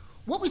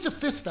 What was the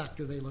fifth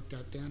factor they looked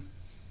at, Dan?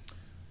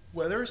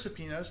 Whether a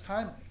subpoena is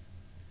timely.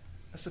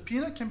 A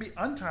subpoena can be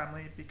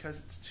untimely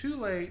because it's too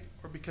late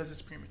or because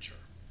it's premature.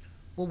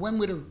 Well, when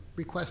would a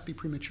request be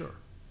premature?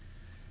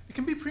 It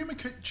can be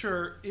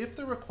premature if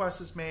the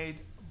request is made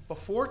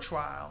before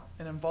trial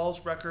and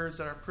involves records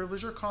that are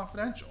privileged or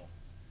confidential.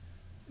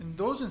 In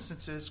those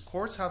instances,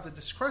 courts have the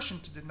discretion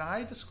to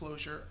deny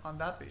disclosure on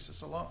that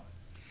basis alone.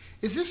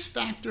 Is this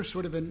factor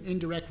sort of an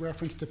indirect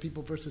reference to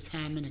People v.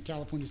 Hammond, a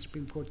California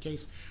Supreme Court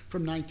case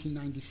from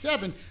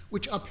 1997,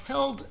 which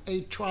upheld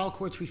a trial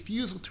court's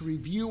refusal to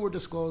review or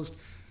disclose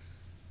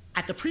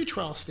at the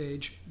pretrial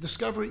stage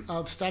discovery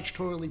of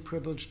statutorily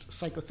privileged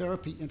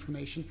psychotherapy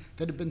information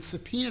that had been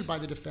subpoenaed by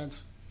the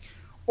defense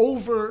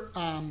over,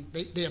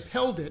 they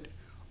upheld it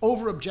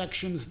over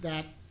objections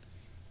that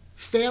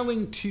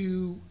failing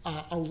to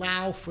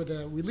allow for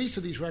the release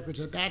of these records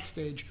at that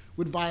stage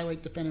would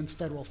violate defendant's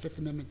federal Fifth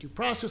Amendment due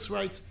process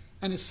rights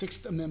and his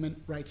Sixth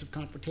Amendment rights of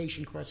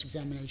confrontation,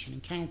 cross-examination,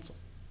 and counsel.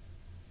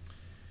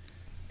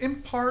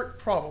 In part,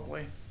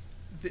 probably,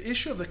 the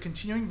issue of the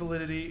continuing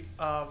validity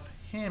of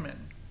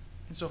Hammond,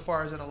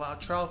 insofar as it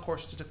allowed trial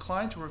courts to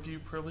decline to review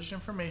privileged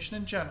information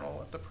in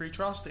general at the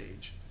pretrial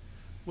stage,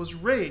 was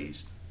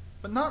raised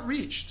but not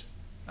reached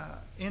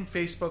in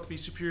Facebook v.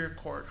 Superior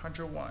Court,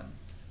 Hunter 1,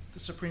 the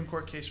Supreme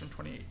Court case from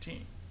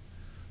 2018.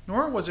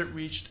 Nor was it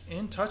reached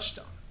in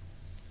Touchstone.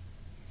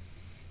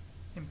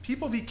 In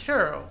People v.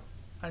 Caro,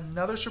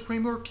 another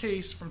Supreme Court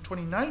case from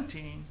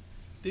 2019,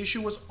 the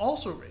issue was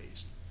also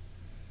raised,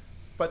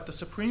 but the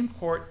Supreme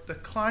Court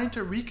declined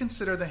to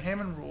reconsider the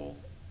Hammond rule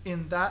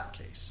in that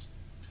case.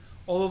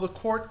 Although the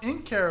court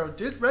in Caro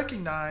did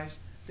recognize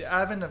the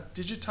advent of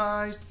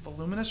digitized,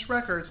 voluminous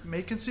records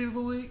may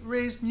conceivably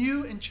raise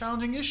new and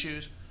challenging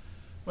issues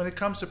when it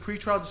comes to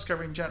pretrial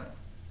discovery in general.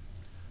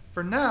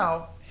 For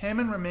now,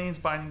 Hammond remains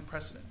binding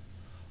precedent,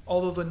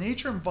 although the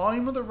nature and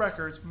volume of the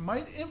records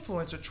might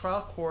influence a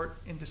trial court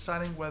in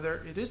deciding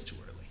whether it is too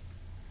early.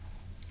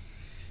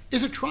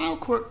 Is a trial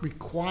court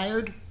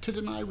required to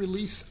deny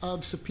release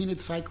of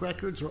subpoenaed psych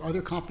records or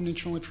other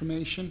confidential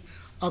information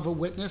of a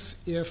witness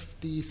if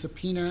the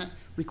subpoena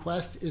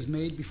request is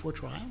made before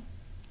trial?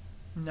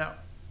 No.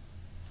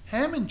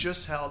 Hammond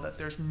just held that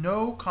there's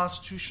no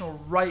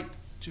constitutional right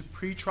to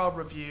pretrial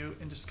review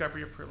and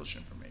discovery of privileged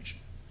information.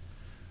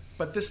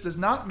 But this does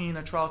not mean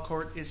a trial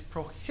court is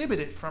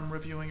prohibited from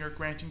reviewing or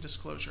granting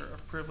disclosure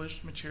of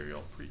privileged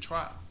material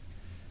pretrial.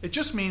 It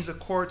just means that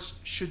courts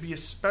should be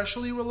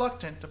especially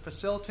reluctant to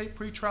facilitate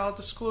pretrial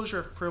disclosure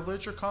of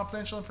privileged or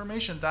confidential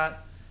information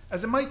that,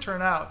 as it might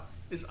turn out,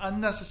 is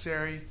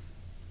unnecessary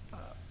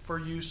for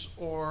use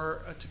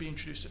or to be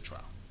introduced at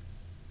trial.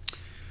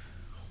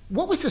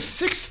 What was the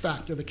sixth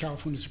factor the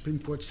California Supreme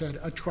Court said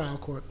a trial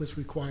court was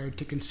required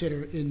to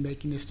consider in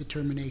making this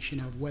determination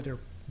of whether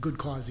good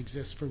cause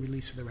exists for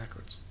release of the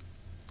records?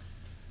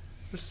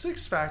 The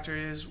sixth factor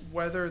is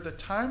whether the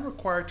time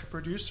required to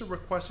produce the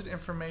requested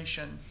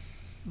information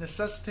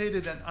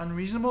necessitated an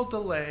unreasonable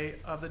delay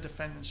of the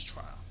defendant's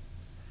trial.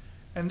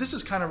 And this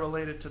is kind of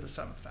related to the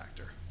seventh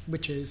factor.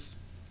 Which is?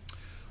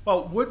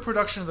 Well, would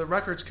production of the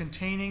records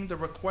containing the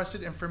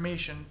requested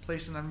information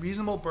place an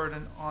unreasonable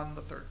burden on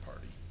the third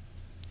party?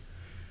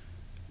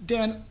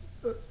 Dan,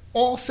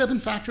 all seven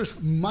factors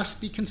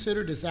must be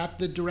considered. Is that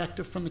the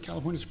directive from the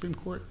California Supreme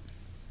Court?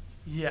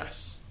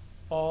 Yes,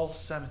 all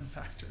seven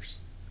factors.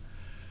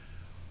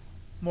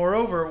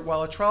 Moreover,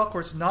 while a trial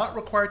court is not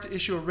required to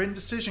issue a written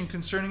decision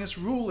concerning its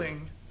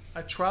ruling,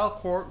 a trial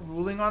court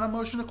ruling on a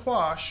motion to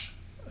quash,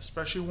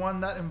 especially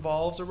one that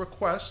involves a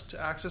request to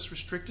access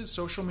restricted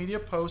social media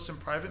posts and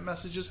private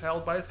messages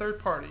held by a third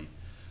party,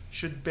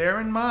 should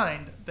bear in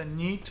mind the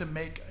need to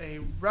make a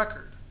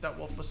record that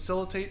will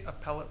facilitate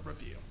appellate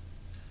review.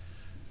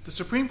 The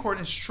Supreme Court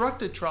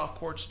instructed trial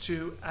courts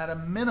to, at a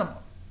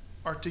minimum,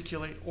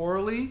 articulate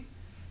orally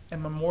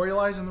and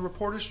memorialize in the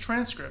reporter's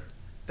transcript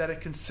that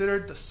it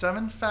considered the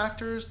seven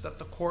factors that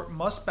the court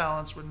must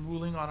balance when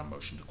ruling on a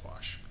motion to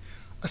quash.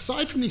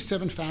 Aside from these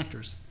seven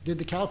factors, did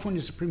the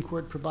California Supreme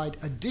Court provide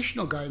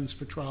additional guidance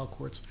for trial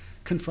courts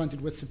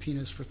confronted with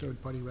subpoenas for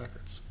third-party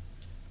records?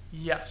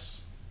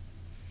 Yes.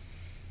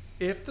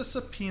 If the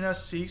subpoena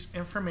seeks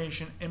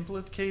information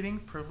implicating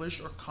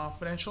privileged or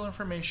confidential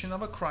information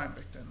of a crime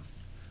victim,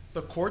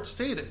 the court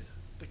stated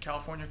the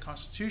California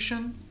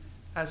Constitution,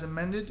 as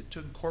amended to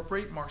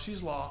incorporate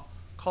Marcy's Law,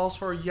 calls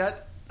for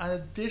yet an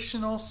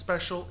additional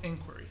special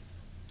inquiry.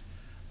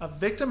 A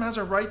victim has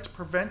a right to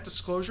prevent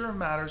disclosure of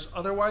matters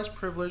otherwise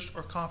privileged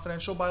or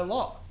confidential by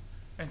law,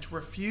 and to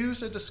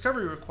refuse a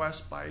discovery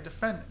request by a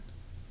defendant.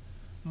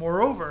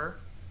 Moreover,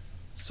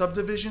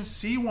 Subdivision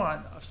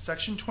C1 of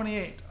Section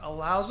 28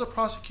 allows the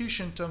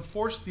prosecution to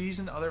enforce these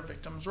and other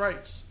victims'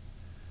 rights.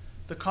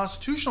 The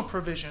constitutional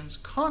provisions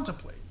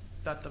contemplate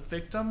that the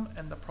victim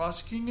and the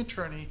prosecuting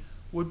attorney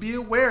would be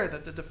aware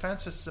that the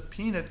defense has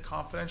subpoenaed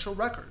confidential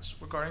records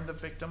regarding the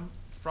victim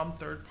from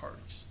third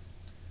parties.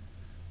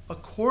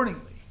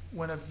 Accordingly,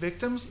 when a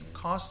victim's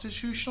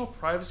constitutional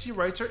privacy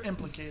rights are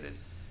implicated,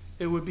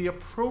 it would be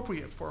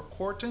appropriate for a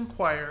court to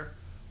inquire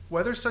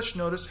whether such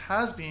notice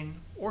has been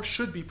or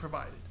should be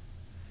provided,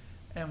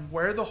 and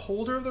where the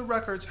holder of the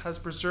records has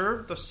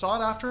preserved the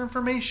sought-after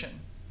information,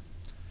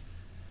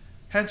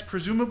 hence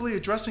presumably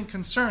addressing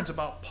concerns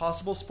about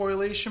possible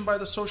spoliation by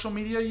the social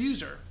media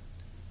user.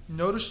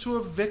 Notice to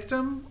a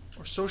victim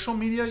or social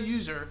media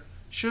user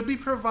should be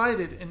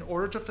provided in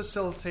order to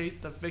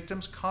facilitate the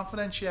victim's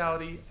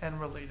confidentiality and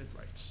related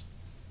rights.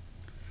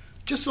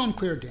 Just so I'm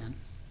clear, Dan,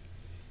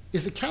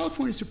 is the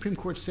California Supreme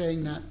Court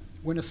saying that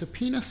when a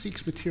subpoena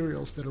seeks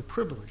materials that are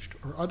privileged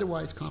or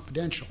otherwise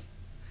confidential,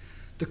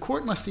 the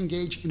court must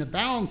engage in a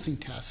balancing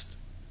test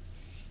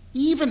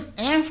even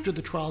after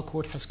the trial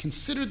court has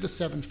considered the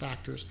 7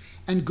 factors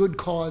and good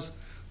cause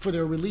for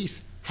their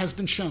release has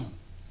been shown?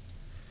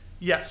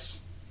 Yes.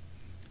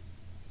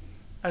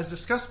 As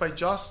discussed by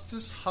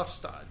Justice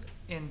Hofstad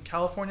in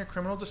California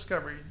Criminal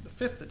Discovery, the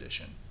 5th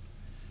edition,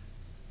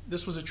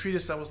 this was a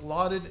treatise that was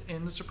lauded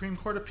in the Supreme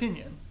Court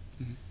opinion.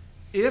 Mm-hmm.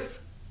 If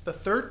the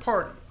third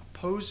party,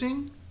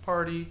 opposing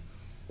party,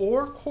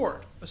 or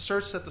court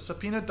asserts that the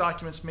subpoena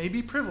documents may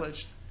be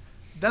privileged,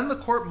 then the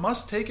court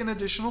must take an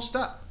additional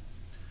step.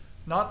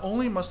 Not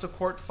only must the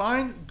court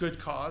find good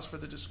cause for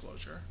the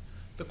disclosure,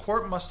 the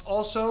court must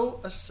also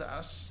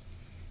assess,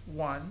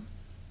 1,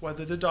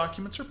 whether the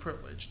documents are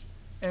privileged,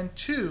 and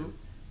 2,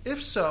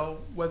 if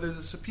so, whether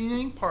the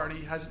subpoenaing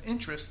party has an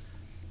interest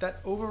that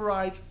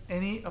overrides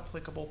any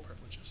applicable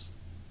privileges.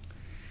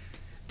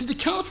 Did the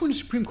California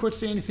Supreme Court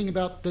say anything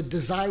about the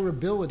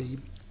desirability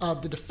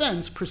of the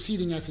defense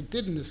proceeding as it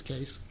did in this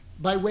case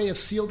by way of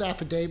sealed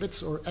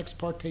affidavits or ex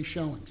parte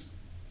showings?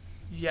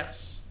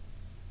 Yes.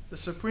 The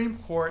Supreme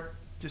Court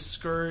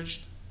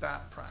discouraged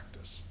that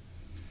practice.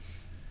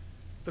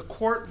 The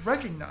court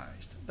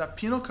recognized that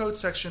Penal Code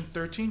Section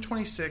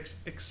 1326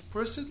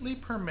 explicitly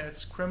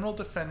permits criminal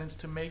defendants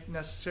to make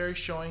necessary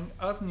showing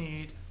of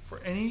need for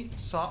any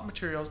sought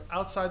materials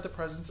outside the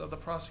presence of the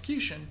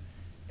prosecution,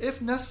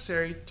 if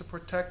necessary to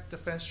protect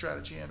defense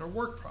strategy and/or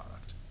work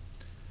product.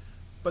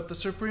 But the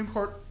Supreme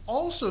Court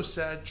also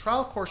said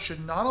trial courts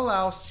should not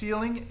allow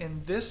sealing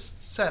in this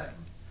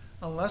setting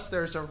unless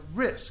there is a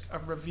risk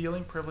of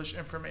revealing privileged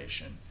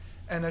information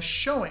and a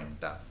showing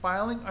that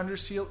filing under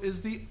seal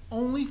is the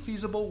only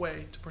feasible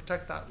way to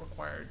protect that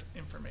required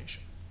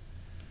information.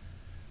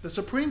 The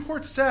Supreme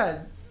Court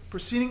said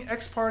proceeding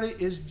ex parte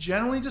is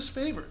generally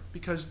disfavored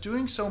because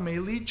doing so may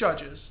lead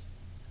judges,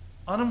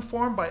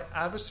 uninformed by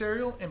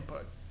adversarial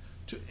input,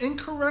 to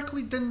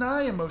incorrectly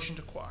deny a motion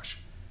to quash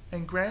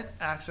and grant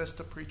access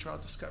to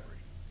pretrial discovery.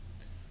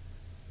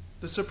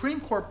 The Supreme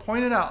Court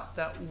pointed out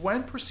that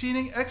when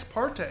proceeding ex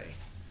parte,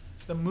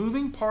 the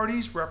moving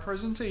party's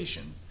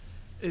representation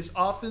is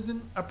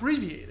often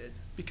abbreviated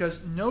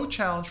because no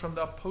challenge from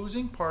the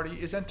opposing party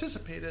is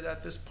anticipated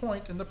at this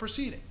point in the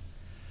proceeding,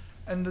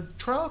 and the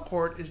trial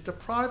court is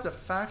deprived of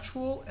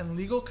factual and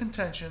legal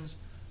contentions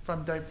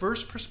from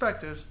diverse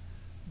perspectives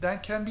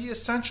that can be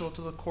essential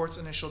to the court's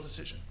initial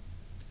decision.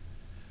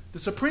 The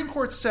Supreme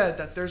Court said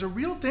that there's a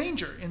real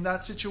danger in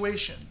that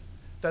situation,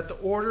 that the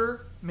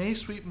order may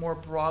sweep more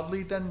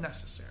broadly than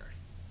necessary.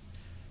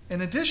 In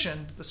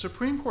addition, the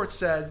Supreme Court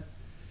said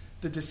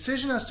the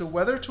decision as to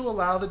whether to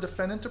allow the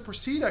defendant to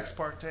proceed ex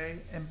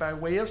parte and by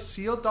way of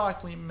sealed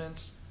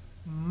documents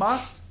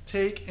must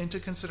take into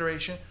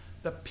consideration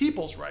the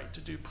people's right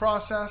to due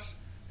process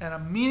and a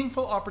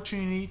meaningful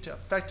opportunity to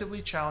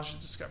effectively challenge the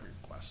discovery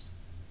request.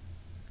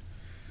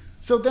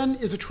 So then,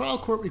 is a trial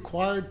court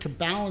required to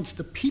balance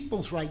the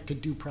people's right to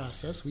due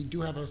process? We do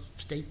have a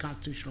state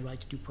constitutional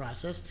right to due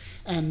process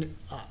and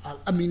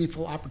a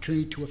meaningful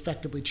opportunity to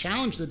effectively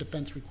challenge the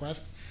defense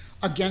request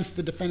against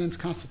the defendant's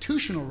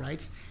constitutional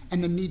rights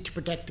and the need to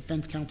protect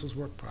defense counsel's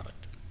work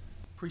product.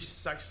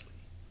 Precisely.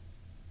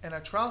 And a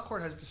trial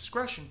court has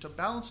discretion to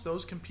balance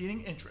those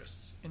competing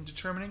interests in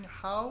determining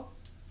how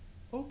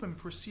open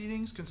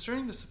proceedings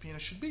concerning the subpoena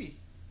should be.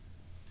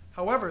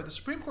 However, the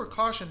Supreme Court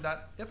cautioned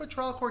that if a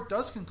trial court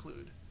does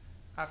conclude,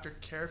 after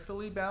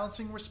carefully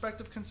balancing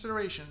respective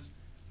considerations,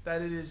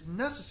 that it is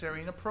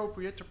necessary and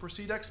appropriate to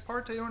proceed ex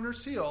parte or under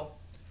seal,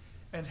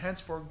 and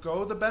hence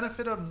forego the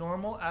benefit of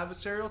normal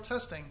adversarial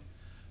testing,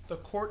 the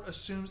court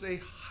assumes a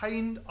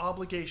heightened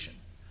obligation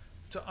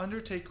to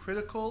undertake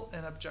critical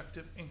and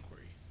objective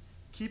inquiry,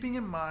 keeping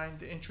in mind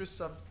the interests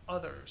of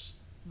others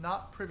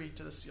not privy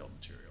to the sealed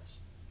materials.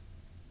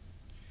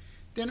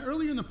 Then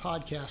earlier in the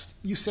podcast,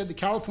 you said the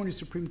California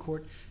Supreme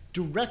Court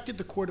directed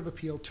the Court of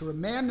Appeal to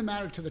remand the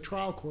matter to the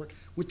trial court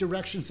with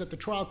directions that the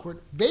trial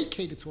court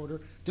vacate its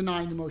order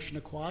denying the motion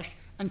to quash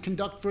and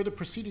conduct further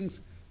proceedings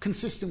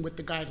consistent with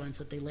the guidelines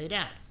that they laid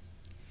out.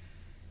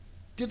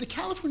 Did the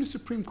California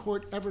Supreme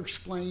Court ever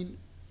explain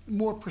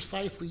more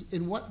precisely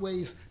in what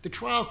ways the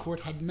trial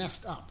court had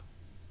messed up?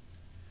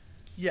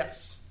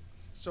 Yes.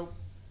 So,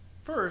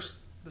 first,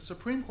 the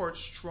Supreme Court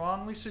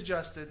strongly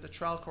suggested the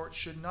trial court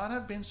should not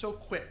have been so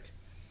quick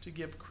to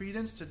give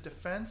credence to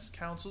defense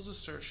counsel's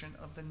assertion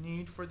of the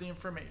need for the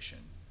information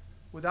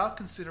without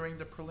considering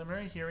the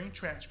preliminary hearing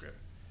transcript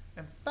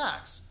and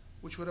facts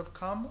which would have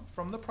come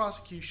from the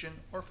prosecution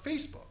or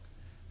Facebook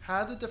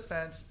had the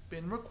defense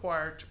been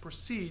required to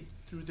proceed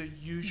through the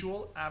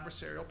usual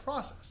adversarial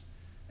process,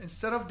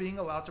 instead of being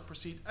allowed to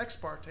proceed ex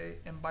parte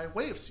and by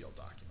way of sealed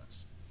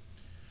documents.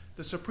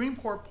 The Supreme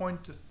Court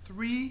pointed to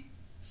 3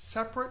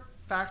 separate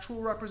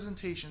factual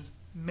representations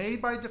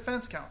made by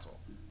defense counsel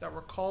that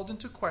were called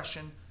into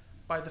question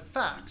by the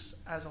facts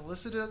as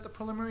elicited at the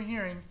preliminary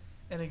hearing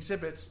and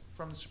exhibits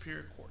from the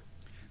Superior Court.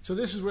 So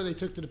this is where they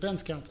took the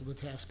defense counsel to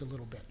task a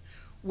little bit.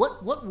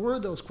 What were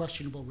those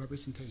questionable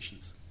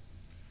representations?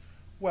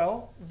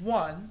 Well,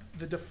 1,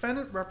 the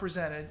defendant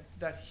represented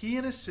that he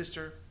and his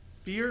sister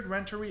feared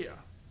Renteria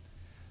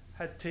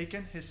had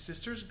taken his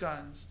sister's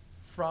guns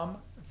from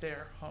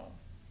their home.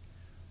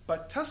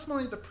 But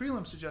testimony at the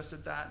prelim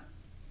suggested that,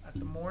 at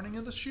the morning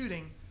of the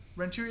shooting,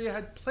 Renteria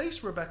had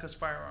placed Rebecca's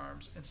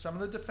firearms and some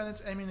of the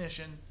defendant's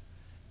ammunition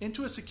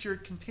into a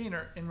secured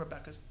container in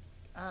Rebecca's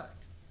attic.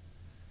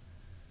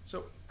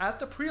 So at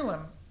the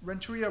prelim,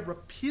 Renteria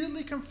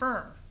repeatedly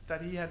confirmed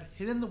that he had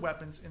hidden the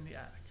weapons in the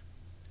attic.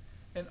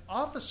 An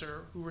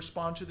officer who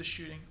responded to the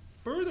shooting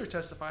further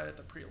testified at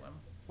the prelim,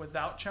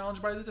 without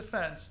challenge by the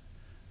defense,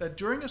 that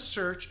during a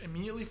search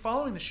immediately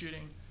following the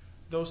shooting,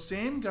 those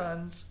same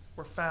guns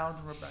were found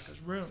in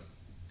Rebecca's room.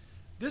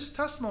 This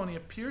testimony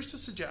appears to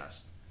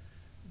suggest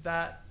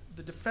that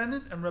the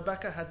defendant and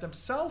Rebecca had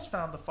themselves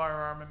found the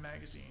firearm and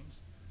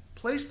magazines,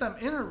 placed them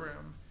in her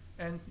room,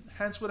 and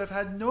hence would have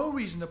had no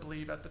reason to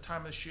believe at the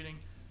time of the shooting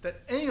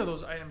that any of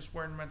those items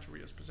were in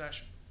Renteria's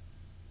possession.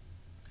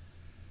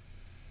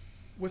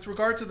 With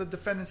regard to the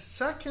defendant's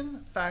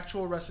second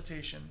factual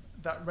recitation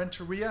that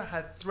Renteria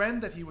had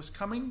threatened that he was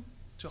coming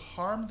to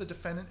harm the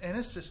defendant and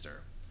his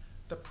sister,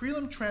 the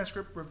prelim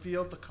transcript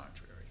revealed the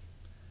contrary.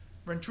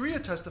 Renteria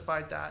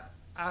testified that,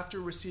 after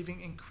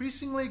receiving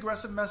increasingly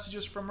aggressive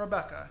messages from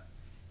Rebecca,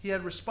 he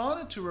had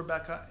responded to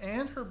Rebecca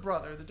and her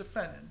brother, the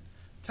defendant,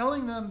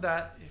 telling them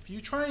that if you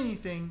try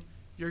anything,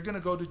 you're going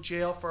to go to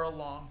jail for a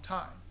long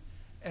time,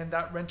 and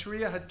that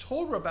Renteria had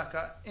told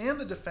Rebecca and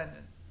the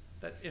defendant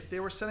that if they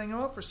were setting him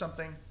up for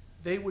something,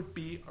 they would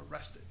be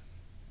arrested.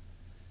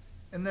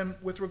 And then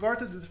with regard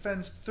to the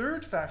defendant's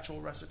third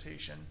factual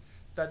recitation,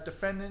 that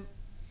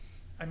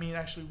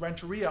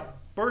Renteria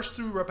burst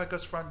through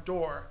Rebecca's front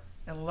door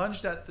and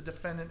lunged at the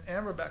defendant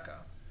and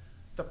Rebecca,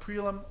 the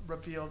prelim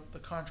revealed the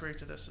contrary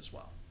to this as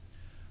well.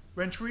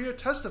 Renteria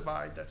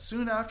testified that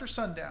soon after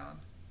sundown,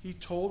 he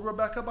told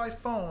Rebecca by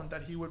phone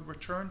that he would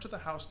return to the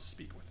house to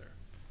speak with her.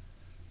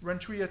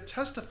 Renteria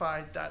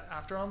testified that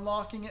after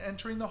unlocking and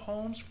entering the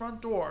home's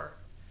front door,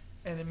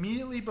 and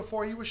immediately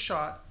before he was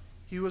shot,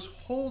 he was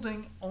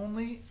holding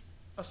only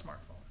a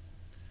smartphone,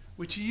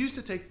 which he used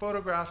to take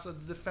photographs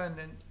of the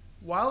defendant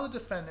while the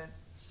defendant,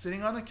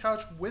 sitting on a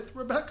couch with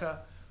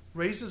Rebecca,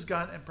 raised his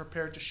gun and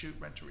prepared to shoot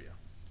Renteria.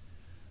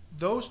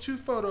 Those 2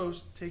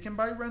 photos taken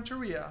by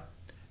Renteria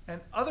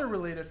and other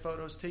related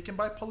photos taken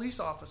by police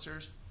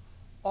officers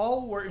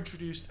all were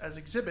introduced as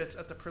exhibits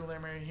at the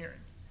preliminary hearing,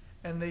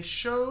 and they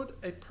showed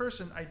a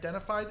person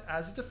identified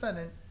as a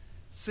defendant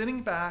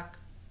sitting back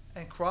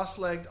and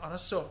cross-legged on a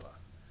sofa,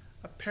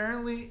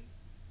 apparently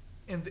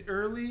in the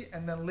early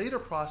and then later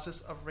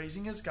process of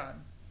raising his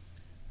gun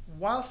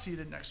while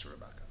seated next to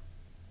Rebecca.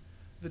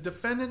 The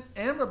defendant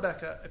and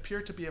Rebecca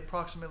appeared to be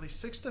approximately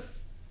 6 to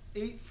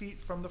 8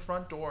 feet from the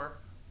front door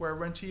where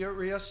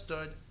Renteria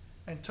stood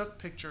and took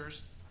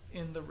pictures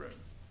in the room.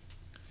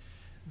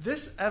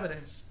 This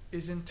evidence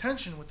is in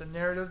tension with the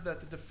narrative that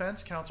the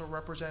defense counsel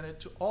represented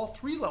to all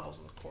 3 levels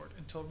of the court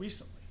until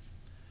recently,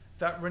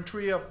 that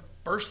Renteria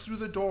burst through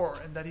the door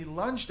and that he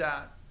lunged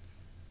at,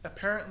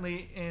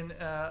 apparently in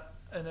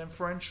an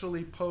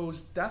inferentially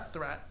posed death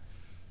threat,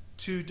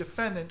 to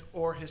defendant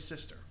or his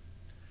sister.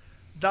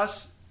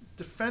 Thus,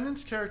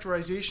 defendant's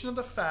characterization of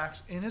the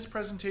facts in his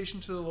presentation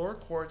to the lower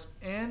courts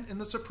and in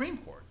the Supreme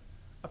Court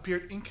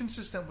appeared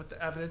inconsistent with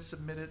the evidence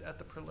submitted at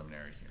the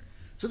preliminary hearing.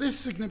 So this is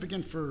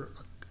significant for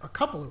a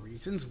couple of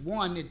reasons.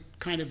 One, it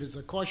kind of is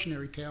a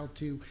cautionary tale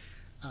to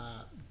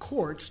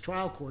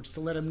trial courts, to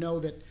let them know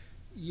that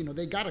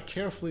they got to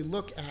carefully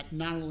look at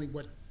not only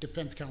what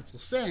defense counsel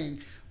is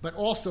saying, but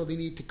also they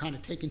need to kind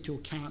of take into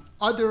account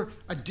other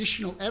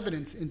additional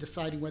evidence in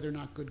deciding whether or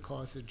not good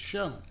cause is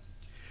shown.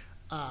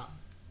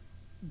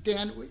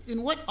 Dan,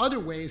 in what other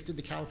ways did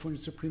the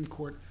California Supreme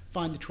Court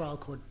find the trial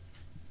court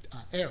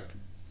erred?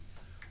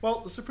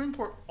 Well, the Supreme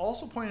Court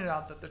also pointed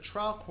out that the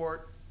trial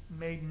court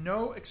made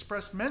no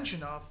express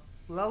mention of,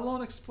 let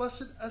alone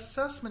explicit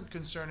assessment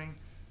concerning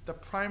the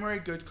primary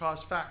good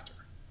cause factor,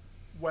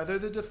 whether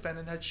the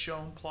defendant had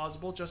shown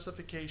plausible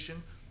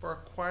justification for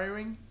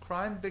acquiring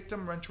crime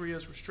victim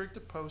Renteria's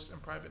restricted posts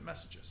and private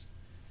messages.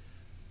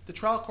 The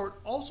trial court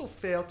also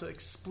failed to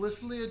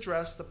explicitly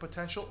address the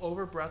potential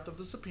overbreadth of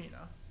the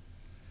subpoena.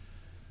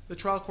 The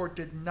trial court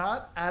did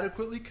not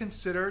adequately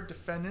consider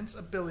defendant's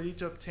ability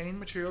to obtain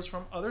materials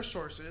from other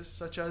sources,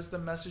 such as the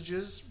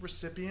messages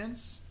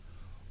recipients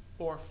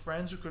or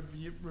friends who could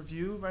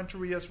review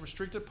Renteria's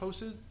restricted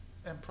posts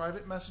and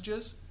private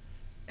messages,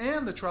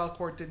 and the trial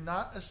court did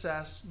not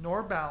assess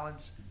nor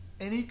balance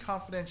any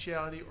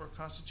confidentiality or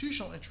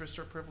constitutional interests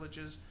or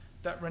privileges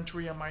that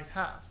Renteria might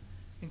have,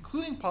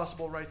 including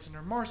possible rights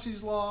under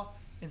Marcy's law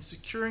in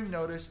securing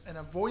notice and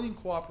avoiding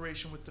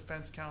cooperation with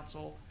defense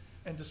counsel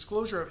and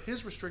disclosure of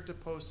his restricted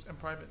posts and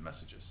private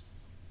messages.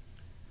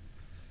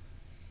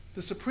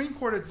 The Supreme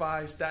Court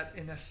advised that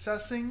in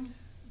assessing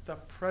the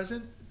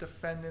present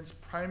defendant's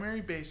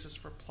primary basis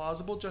for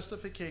plausible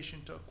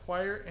justification to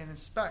acquire and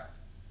inspect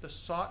the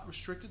sought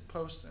restricted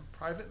posts and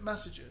private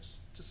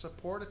messages to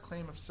support a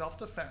claim of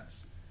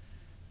self-defense,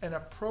 an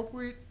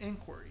appropriate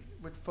inquiry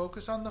would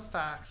focus on the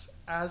facts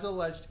as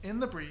alleged in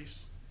the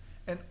briefs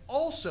and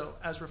also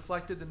as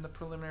reflected in the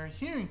preliminary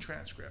hearing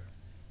transcript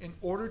in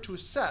order to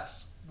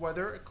assess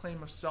whether a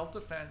claim of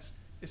self-defense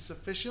is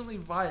sufficiently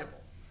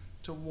viable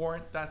to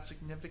warrant that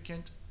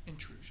significant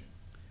intrusion.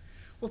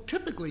 Well,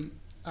 typically,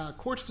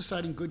 courts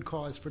deciding good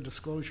cause for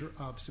disclosure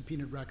of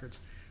subpoenaed records,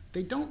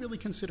 they don't really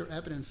consider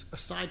evidence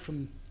aside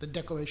from the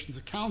declarations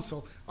of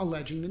counsel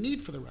alleging the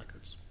need for the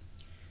records.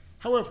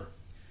 However,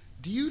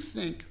 do you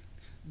think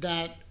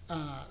that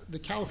the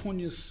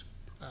California's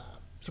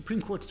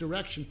Supreme Court's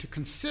direction to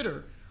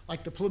consider,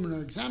 like the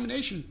preliminary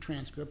examination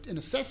transcript in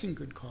assessing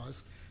good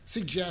cause,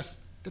 suggests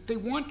that they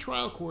want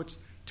trial courts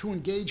to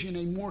engage in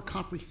a more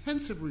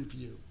comprehensive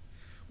review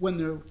when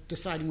they're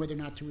deciding whether or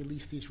not to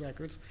release these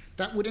records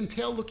that would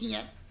entail looking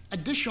at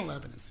additional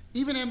evidence,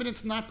 even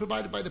evidence not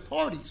provided by the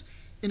parties,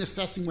 in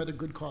assessing whether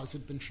good cause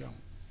had been shown?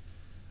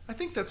 I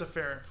think that's a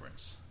fair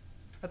inference.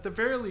 At the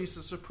very least,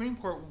 the Supreme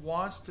Court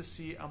wants to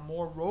see a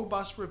more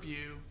robust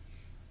review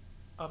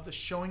of the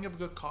showing of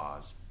good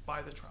cause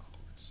by the trial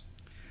courts.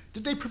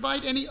 Did they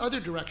provide any other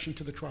direction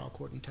to the trial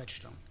court in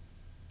Touchstone?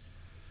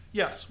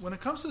 Yes, when it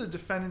comes to the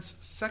defendant's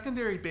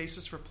secondary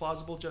basis for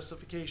plausible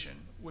justification,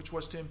 which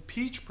was to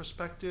impeach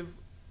prospective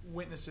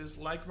witnesses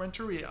like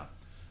Renteria,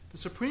 the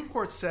Supreme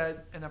Court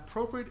said an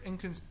appropriate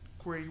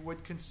inquiry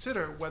would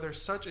consider whether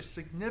such a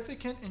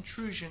significant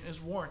intrusion is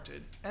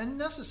warranted and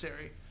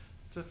necessary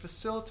to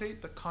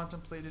facilitate the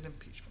contemplated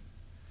impeachment.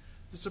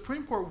 The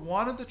Supreme Court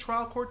wanted the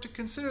trial court to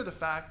consider the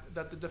fact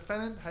that the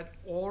defendant had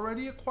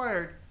already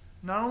acquired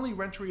not only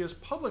Renteria's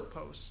public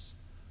posts,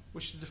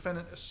 which the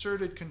defendant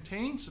asserted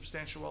contained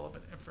substantial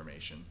relevant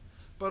information,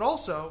 but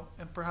also,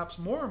 and perhaps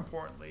more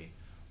importantly,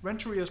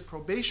 Renteria's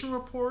probation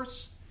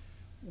reports,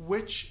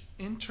 which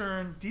in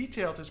turn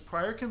detailed his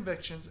prior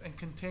convictions and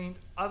contained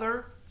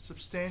other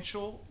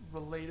substantial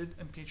related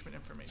impeachment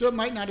information. So it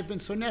might not have been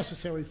so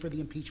necessary for the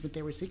impeachment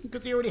they were seeking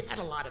because they already had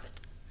a lot of it.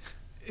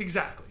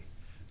 Exactly.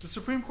 The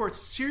Supreme Court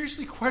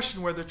seriously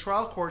questioned whether the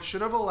trial court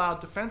should have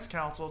allowed defense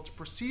counsel to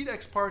proceed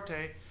ex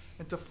parte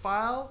and to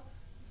file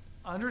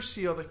under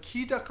seal the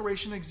key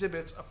declaration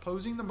exhibits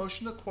opposing the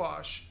motion to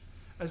quash,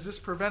 as this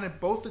prevented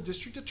both the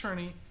district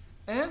attorney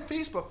and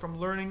Facebook from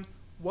learning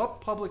what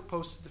public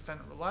posts the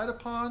defendant relied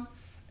upon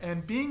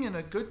and being in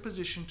a good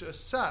position to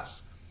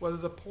assess whether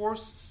the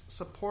posts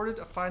supported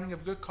a finding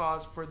of good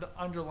cause for the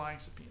underlying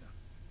subpoena.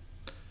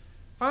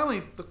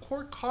 Finally, the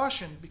court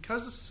cautioned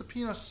because the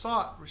subpoena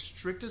sought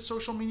restricted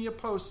social media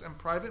posts and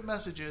private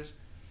messages,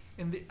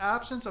 in the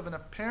absence of an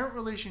apparent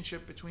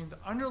relationship between the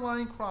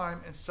underlying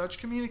crime and such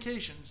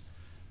communications,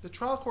 the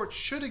trial court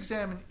should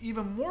examine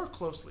even more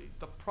closely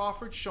the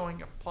proffered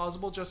showing of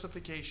plausible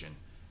justification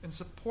in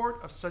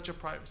support of such a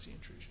privacy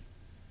intrusion.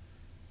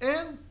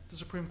 And the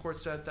Supreme Court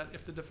said that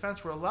if the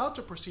defense were allowed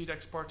to proceed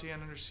ex parte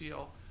and under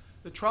seal,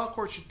 the trial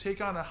court should take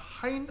on a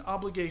heightened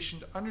obligation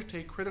to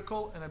undertake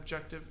critical and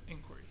objective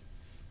inquiry,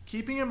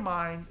 keeping in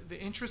mind the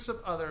interests of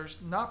others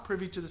not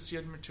privy to the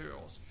sealed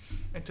materials,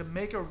 and to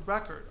make a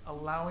record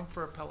allowing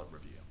for appellate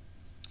review.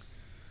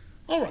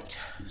 All right,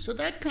 so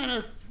that kind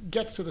of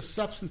gets to the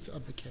substance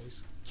of the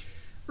case.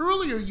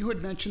 Earlier, you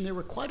had mentioned there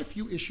were quite a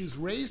few issues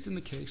raised in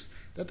the case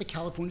that the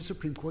California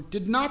Supreme Court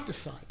did not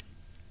decide.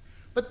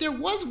 But there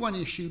was one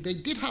issue they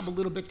did have a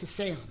little bit to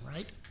say on,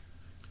 right?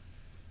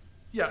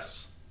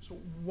 Yes. So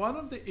one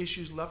of the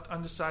issues left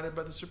undecided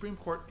by the Supreme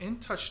Court in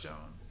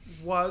Touchstone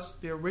was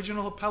the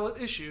original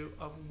appellate issue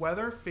of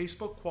whether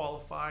Facebook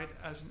qualified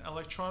as an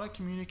electronic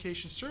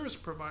communication service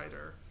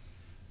provider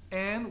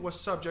and was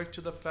subject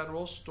to the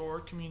Federal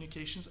Stored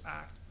Communications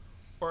Act,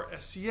 or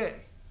SCA,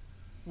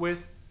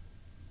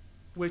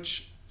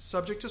 which,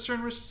 subject to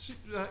certain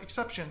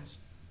exceptions,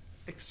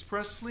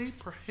 expressly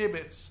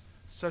prohibits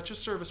such a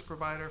service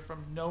provider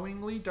from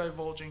knowingly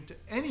divulging to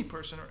any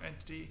person or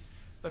entity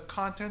the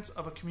contents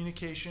of a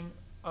communication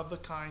of the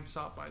kind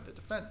sought by the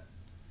defendant.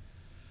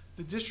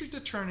 The district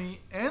attorney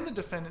and the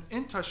defendant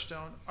in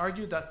Touchstone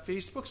argued that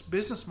Facebook's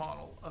business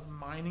model of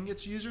mining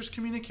its users'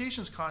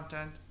 communications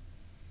content,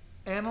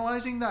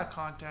 analyzing that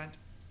content,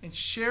 and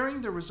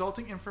sharing the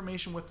resulting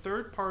information with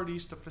third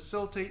parties to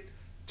facilitate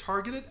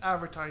targeted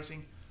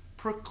advertising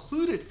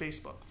precluded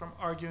Facebook from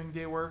arguing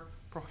they were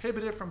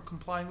prohibited from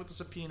complying with the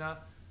subpoena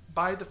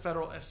by the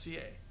federal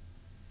SCA.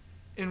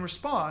 In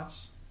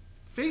response,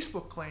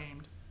 Facebook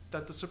claimed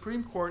that the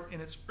Supreme Court,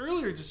 in its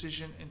earlier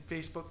decision in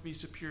Facebook v.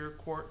 Superior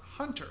Court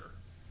Hunter,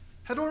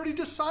 had already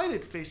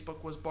decided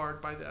Facebook was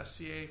barred by the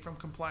SCA from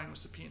complying with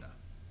subpoena.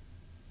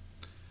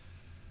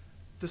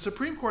 The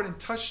Supreme Court in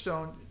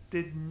Touchstone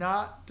did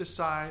not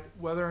decide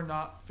whether or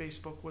not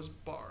Facebook was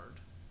barred.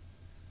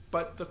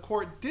 But the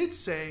court did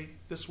say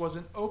this was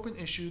an open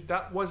issue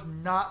that was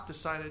not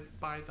decided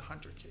by the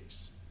Hunter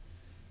case.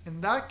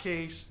 In that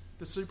case,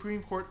 the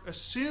Supreme Court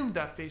assumed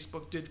that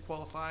Facebook did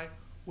qualify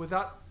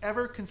without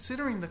ever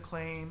considering the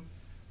claim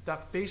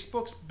that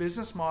Facebook's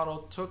business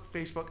model took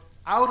Facebook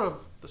out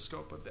of the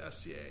scope of the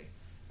SCA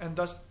and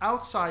thus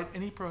outside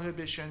any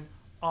prohibition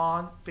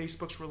on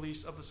Facebook's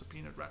release of the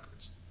subpoenaed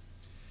records.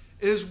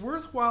 It is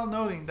worthwhile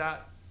noting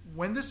that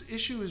when this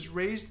issue is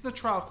raised in the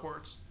trial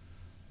courts,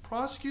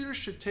 prosecutors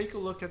should take a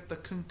look at the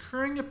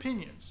concurring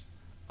opinions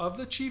of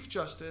the Chief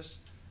Justice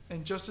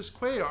and Justice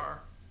Cuellar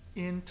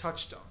in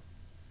Touchstone.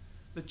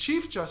 The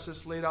Chief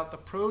Justice laid out the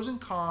pros and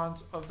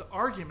cons of the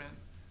argument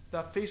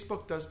that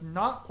Facebook does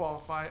not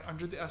qualify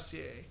under the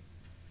SCA,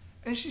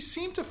 and she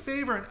seemed to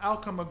favor an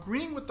outcome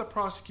agreeing with the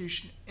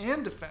prosecution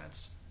and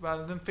defense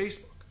rather than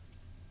Facebook.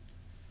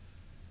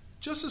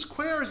 Justice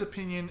Cuellar's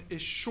opinion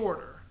is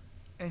shorter,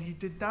 and he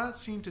did not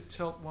seem to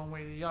tilt one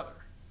way or the other,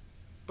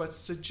 but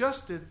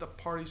suggested the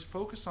parties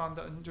focus on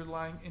the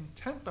underlying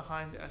intent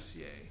behind the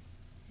SCA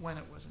when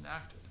it was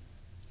enacted.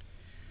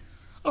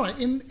 All right,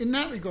 in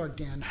that regard,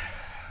 Dan,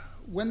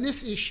 when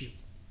this issue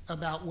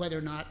about whether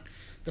or not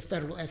the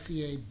federal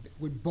SCA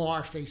would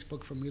bar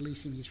Facebook from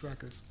releasing these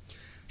records,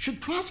 should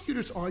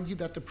prosecutors argue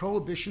that the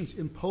prohibitions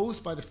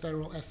imposed by the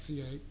federal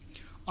SCA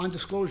on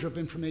disclosure of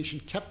information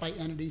kept by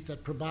entities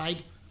that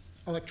provide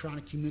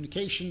electronic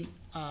communication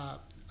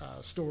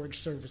storage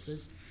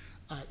services,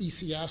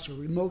 ECS, or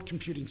remote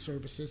computing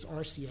services,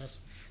 RCS,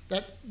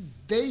 that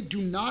they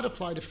do not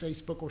apply to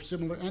Facebook or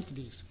similar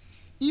entities,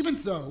 even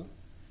though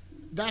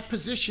that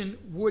position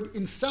would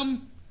in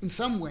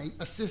some way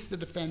assist the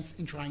defense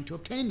in trying to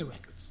obtain the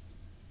records?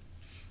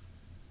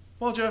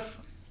 Well, Jeff,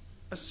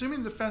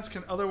 assuming the defense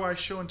can otherwise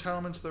show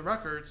entitlement to the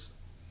records,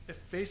 if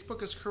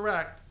Facebook is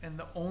correct and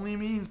the only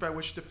means by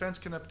which defense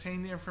can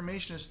obtain the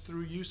information is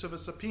through use of a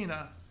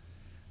subpoena,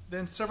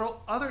 then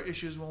several other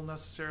issues will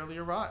necessarily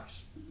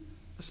arise,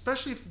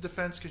 especially if the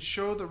defense can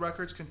show the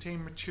records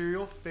contain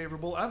material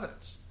favorable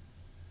evidence.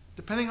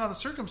 Depending on the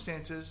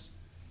circumstances,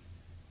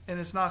 and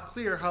it's not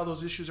clear how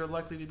those issues are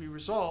likely to be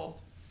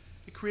resolved,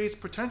 it creates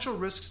potential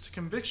risks to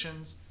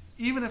convictions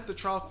even if the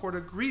trial court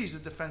agrees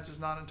the defense is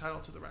not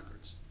entitled to the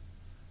records.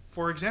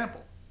 For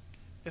example,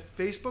 if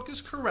Facebook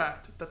is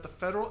correct that the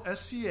federal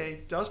SCA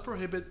does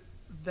prohibit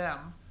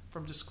them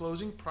from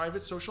disclosing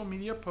private social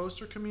media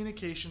posts or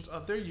communications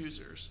of their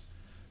users,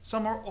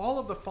 some or all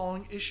of the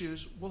following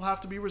issues will have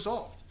to be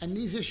resolved. And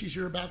these issues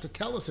you're about to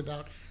tell us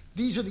about,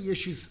 these are the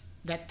issues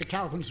that the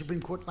California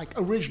Supreme Court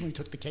originally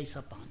took the case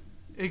up on.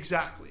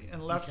 Exactly,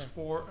 and left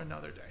for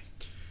another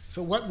day.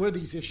 So what were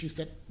these issues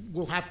that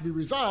will have to be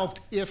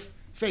resolved if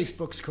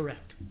Facebook's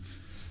correct?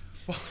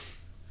 Well,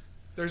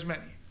 there's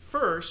many.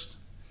 First,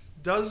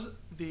 does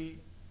the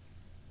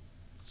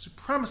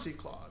Supremacy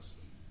Clause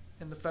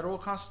in the federal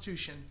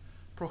Constitution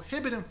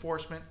prohibit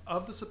enforcement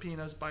of the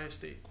subpoenas by a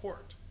state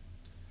court?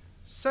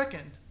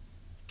 Second,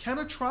 can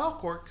a trial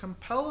court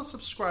compel a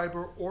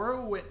subscriber or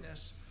a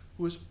witness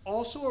who is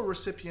also a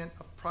recipient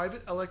of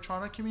private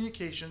electronic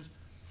communications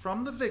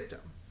from the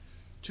victim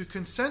to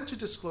consent to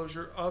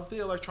disclosure of the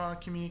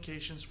electronic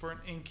communications for an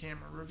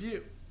in-camera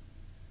review?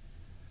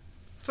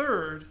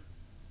 Third,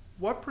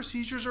 what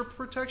procedures or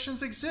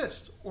protections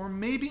exist or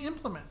may be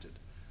implemented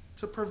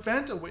to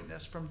prevent a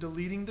witness from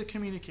deleting the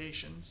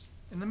communications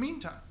in the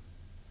meantime?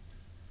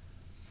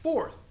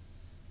 Fourth,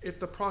 if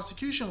the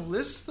prosecution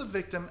lists the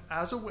victim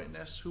as a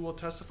witness who will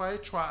testify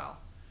at trial,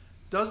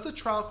 does the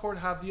trial court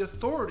have the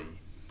authority,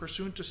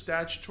 pursuant to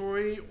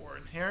statutory or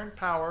inherent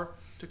power,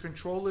 to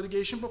control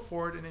litigation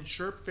before it and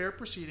ensure fair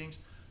proceedings,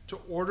 to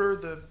order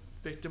the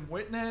victim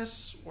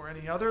witness or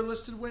any other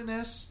listed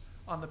witness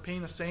on the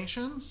pain of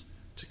sanctions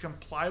to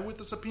comply with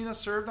the subpoena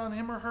served on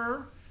him or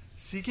her,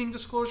 seeking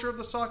disclosure of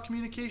the sought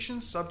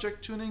communications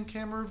subject to an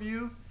in-camera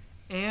review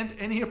and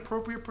any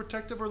appropriate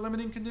protective or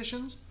limiting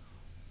conditions,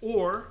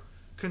 or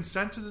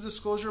consent to the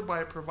disclosure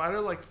by a provider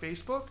like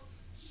Facebook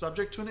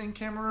subject to an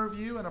in-camera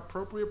review and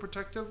appropriate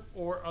protective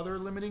or other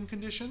limiting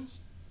conditions?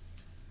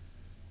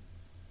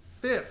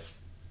 Fifth,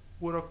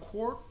 would a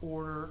court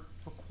order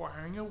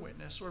requiring a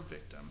witness or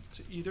victim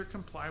to either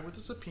comply with a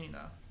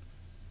subpoena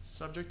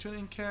subject to an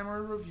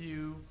in-camera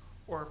review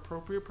or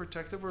appropriate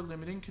protective or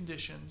limiting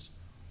conditions,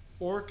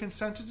 or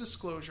consent to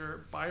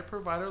disclosure by a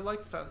provider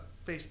like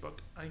Facebook,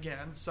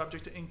 again,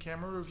 subject to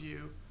in-camera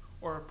review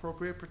or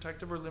appropriate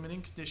protective or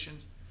limiting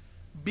conditions,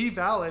 be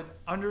valid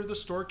under the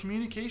Stored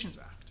Communications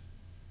Act?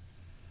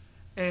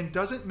 And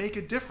does it make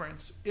a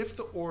difference if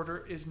the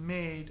order is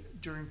made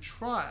during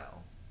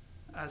trial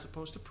as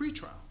opposed to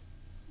pretrial?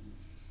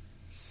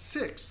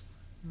 Sixth,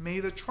 may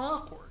the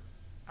trial court,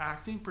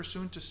 acting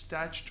pursuant to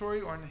statutory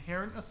or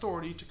inherent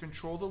authority to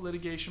control the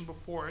litigation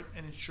before it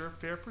and ensure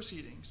fair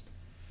proceedings,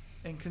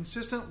 and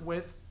consistent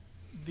with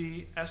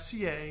the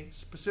SCA,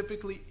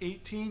 specifically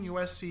 18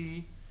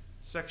 U.S.C.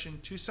 Section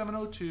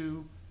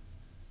 2702,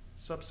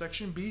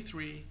 subsection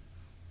B3,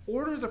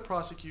 order the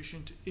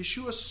prosecution to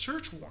issue a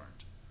search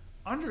warrant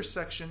under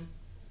Section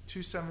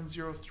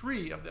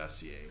 2703 of the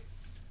SCA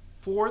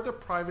for the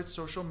private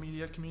social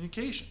media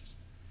communications.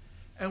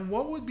 And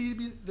what would be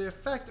the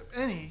effect, if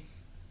any,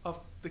 of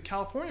the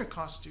California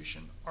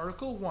Constitution,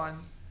 Article 1,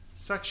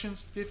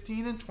 Sections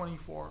 15 and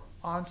 24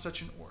 on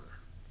such an order?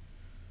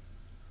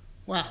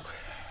 Wow,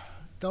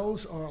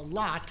 those are a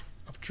lot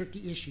of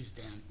tricky issues,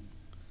 Dan.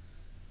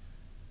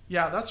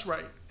 Yeah, that's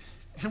right.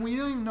 And we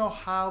don't even know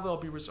how they'll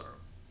be resolved.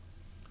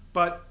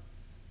 But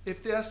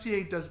if the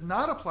SCA does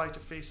not apply to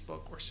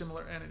Facebook or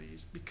similar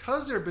entities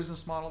because their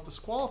business model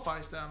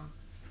disqualifies them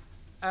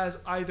as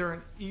either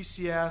an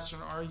ECS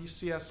or an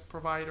RECS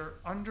provider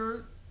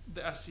under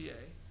the SCA,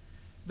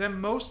 then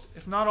most,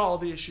 if not all,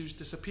 of the issues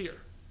disappear.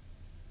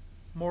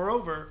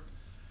 Moreover,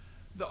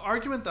 the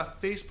argument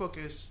that Facebook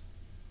is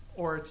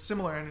or its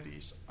similar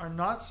entities are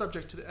not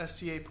subject to the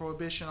SCA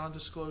prohibition on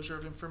disclosure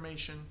of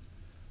information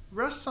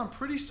rests on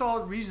pretty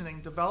solid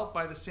reasoning developed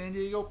by the San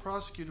Diego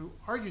prosecutor who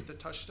argued the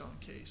Touchstone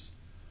case,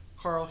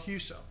 Carl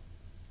Huso.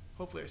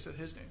 Hopefully I said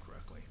his name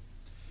correctly.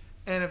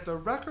 And if the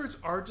records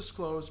are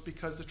disclosed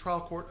because the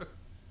trial court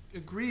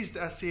agrees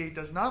the SCA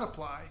does not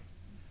apply,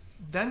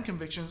 then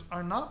convictions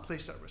are not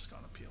placed at risk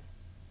on appeal.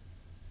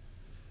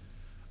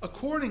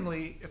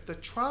 Accordingly, if the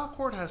trial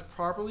court has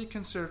properly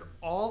considered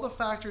all the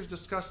factors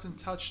discussed in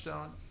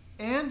Touchstone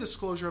and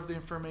disclosure of the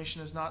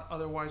information is not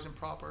otherwise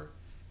improper,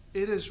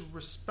 it is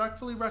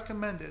respectfully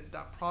recommended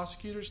that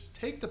prosecutors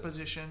take the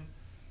position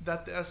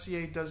that the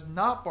SCA does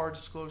not bar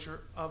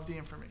disclosure of the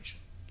information.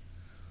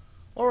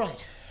 All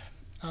right.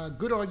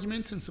 Good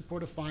arguments in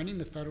support of finding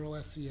the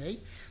federal SCA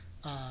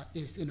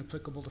is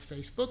inapplicable to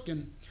Facebook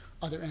and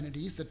other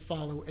entities that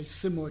follow a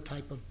similar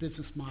type of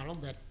business model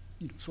that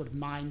sort of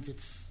mines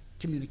its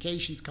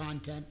communications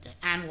content, that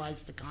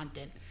analyzes the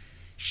content,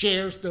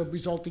 shares the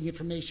resulting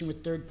information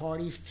with third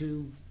parties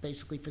to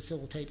basically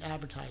facilitate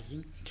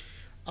advertising.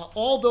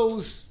 All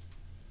those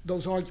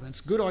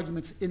arguments, good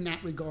arguments in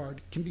that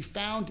regard, can be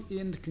found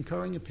in the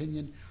concurring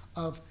opinion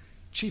of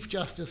Chief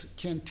Justice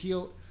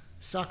Kantil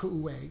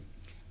Sakaue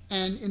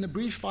and in the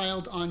brief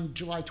filed on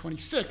July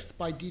 26th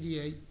by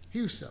DDA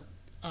Huso.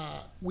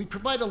 We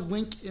provide a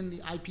link in the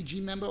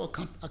IPG memo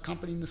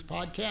accompanying this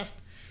podcast.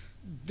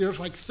 There's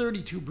like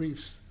 32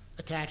 briefs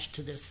attached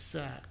to this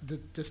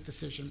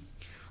decision,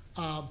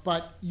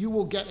 but you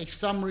will get a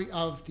summary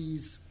of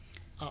these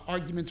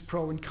arguments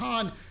pro and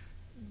con,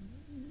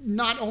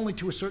 not only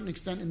to a certain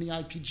extent in the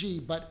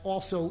IPG, but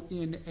also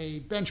in a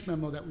bench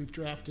memo that we've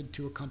drafted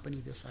to accompany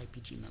this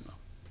IPG memo.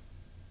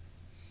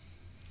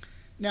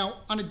 Now,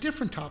 on a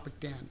different topic,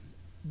 Dan,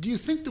 do you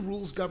think the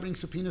rules governing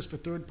subpoenas for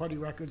third-party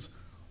records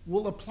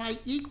will apply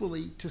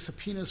equally to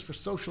subpoenas for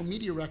social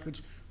media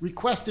records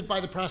requested by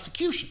the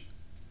prosecution?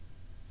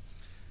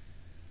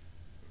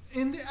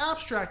 In the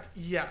abstract,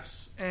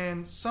 yes,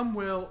 and some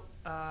will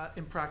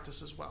in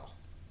practice as well.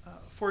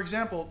 For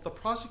example, the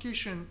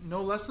prosecution,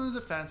 no less than the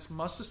defense,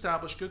 must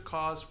establish good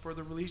cause for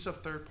the release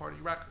of third-party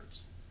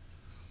records.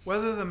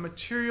 Whether the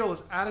material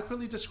is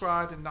adequately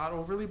described and not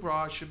overly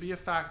broad should be a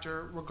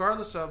factor,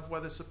 regardless of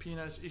whether the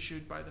subpoena is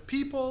issued by the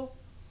people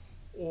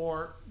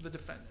or the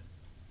defendant.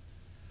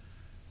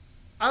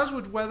 As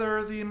would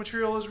whether the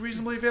material is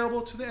reasonably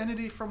available to the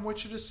entity from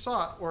which it is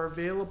sought or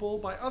available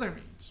by other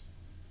means.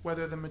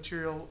 Whether the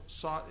material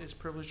sought is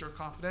privileged or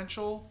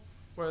confidential,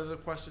 whether the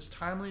request is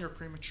timely or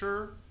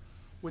premature,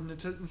 would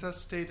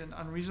necessitate an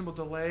unreasonable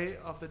delay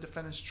of the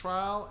defendant's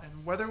trial,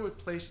 and whether it would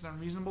place an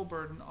unreasonable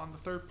burden on the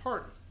third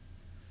party.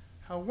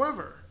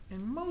 However,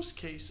 in most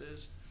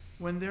cases,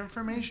 when the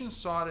information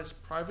sought is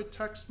private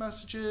text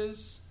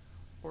messages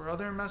or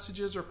other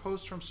messages or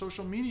posts from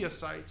social media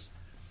sites,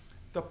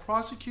 the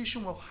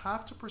prosecution will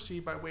have to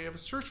proceed by way of a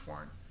search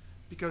warrant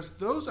because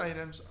those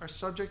items are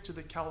subject to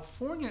the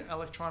California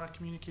Electronic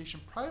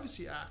Communication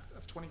Privacy Act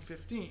of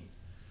 2015,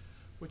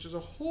 which is a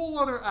whole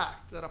other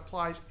act that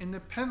applies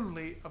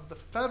independently of the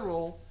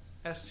federal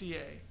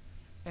SCA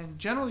and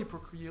generally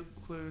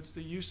precludes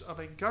the use of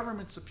a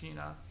government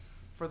subpoena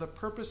for the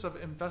purpose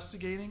of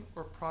investigating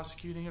or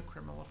prosecuting a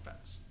criminal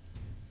offense.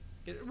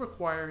 It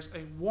requires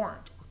a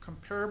warrant or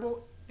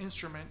comparable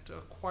instrument to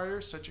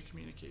acquire such a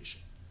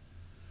communication.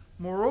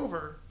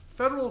 Moreover,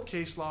 federal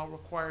case law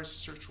requires a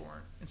search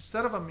warrant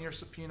instead of a mere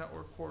subpoena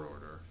or court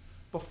order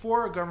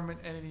before a government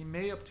entity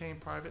may obtain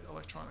private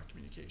electronic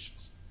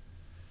communications.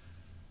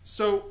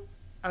 So,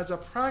 as a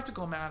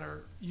practical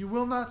matter, you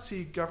will not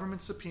see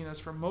government subpoenas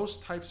for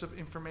most types of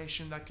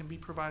information that can be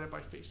provided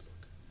by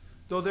Facebook,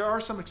 though there are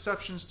some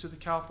exceptions to the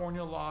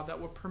California law that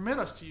would permit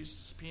us to use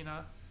the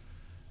subpoena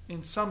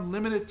in some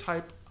limited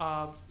type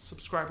of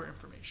subscriber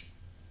information.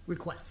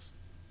 Requests.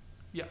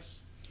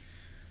 Yes.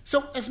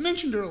 So, as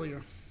mentioned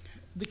earlier,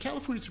 the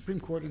California Supreme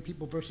Court in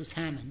People v.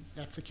 Hammond,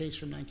 that's a case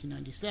from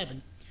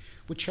 1997,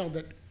 which held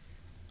that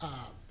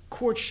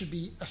courts should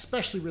be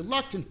especially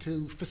reluctant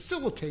to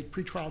facilitate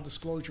pretrial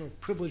disclosure of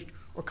privileged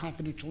or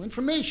confidential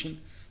information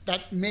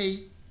that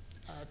may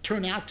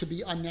turn out to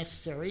be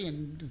unnecessary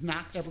and is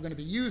not ever going to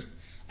be used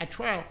at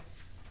trial.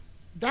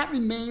 That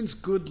remains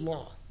good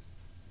law.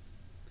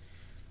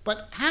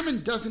 But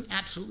Hammond doesn't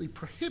absolutely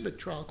prohibit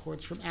trial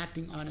courts from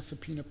acting on a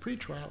subpoena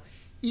pretrial,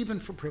 even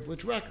for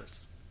privileged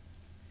records.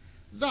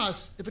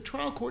 Thus, if a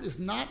trial court is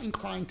not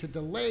inclined to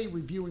delay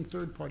reviewing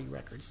third-party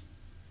records,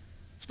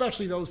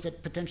 especially those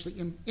that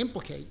potentially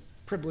implicate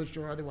privileged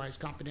or otherwise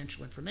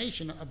confidential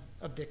information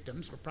of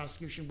victims or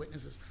prosecution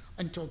witnesses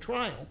until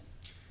trial,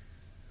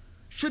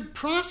 should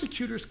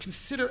prosecutors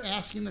consider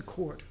asking the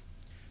court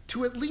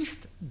to at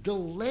least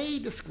delay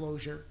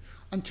disclosure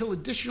until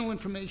additional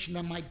information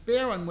that might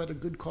bear on whether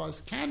good cause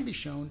can be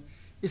shown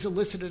is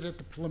elicited at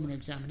the preliminary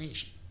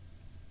examination?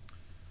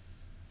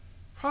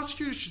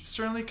 Prosecutors should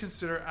certainly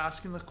consider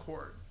asking the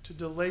court to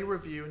delay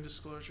review and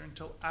disclosure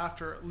until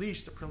after at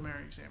least a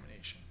preliminary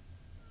examination.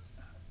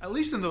 At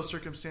least in those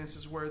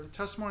circumstances where the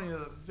testimony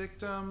of the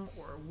victim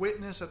or a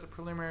witness at the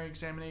preliminary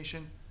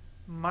examination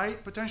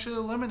might potentially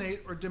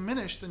eliminate or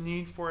diminish the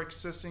need for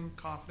accessing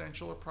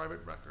confidential or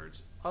private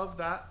records of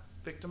that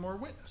victim or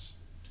witness.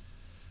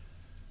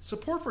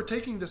 Support for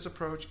taking this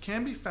approach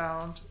can be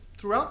found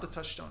throughout the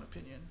Touchstone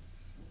opinion,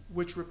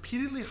 which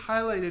repeatedly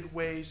highlighted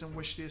ways in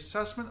which the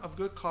assessment of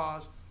good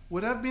cause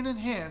would have been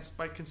enhanced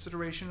by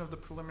consideration of the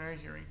preliminary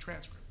hearing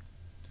transcript.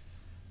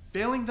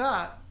 Failing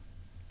that,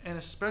 and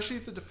especially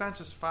if the defense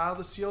has filed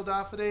a sealed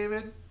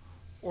affidavit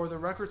or the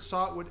record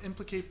sought would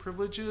implicate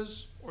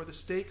privileges or the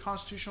state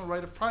constitutional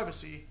right of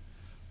privacy,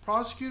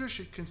 prosecutors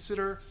should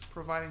consider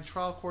providing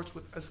trial courts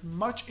with as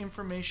much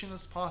information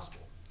as possible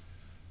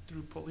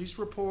through police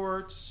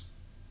reports,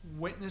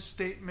 witness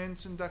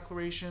statements and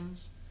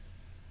declarations,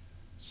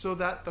 so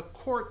that the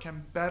court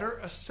can better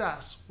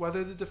assess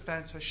whether the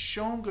defense has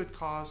shown good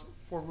cause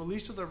for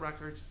release of the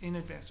records in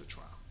advance of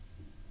trial.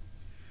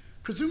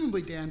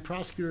 Presumably, Dan,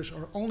 prosecutors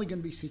are only going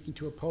to be seeking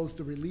to oppose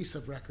the release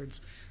of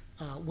records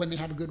when they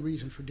have a good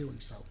reason for doing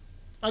so.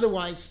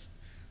 Otherwise,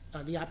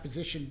 the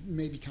opposition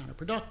may be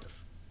counterproductive.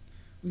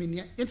 I mean,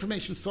 the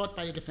information sought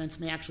by the defense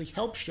may actually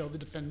help show the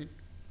defendant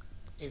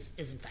is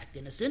in fact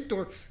innocent,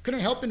 or could it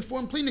help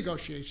inform plea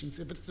negotiations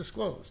if it's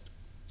disclosed?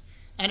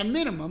 At a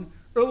minimum,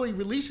 early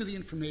release of the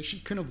information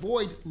can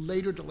avoid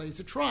later delays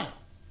of trial.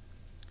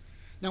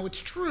 Now,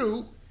 it's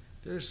true,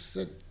 there's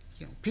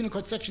Penal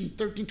Code Section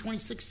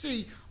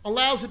 1326C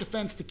allows the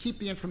defense to keep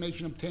the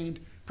information obtained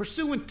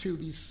pursuant to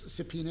these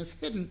subpoenas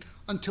hidden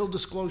until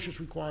disclosures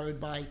required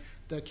by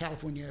the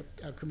California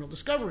criminal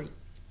discovery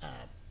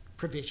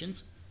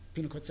provisions,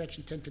 Penal Code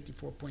Section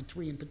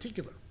 1054.3 in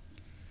particular.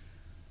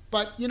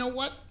 But you know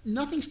what?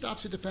 Nothing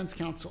stops a defense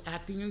counsel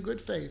acting in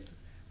good faith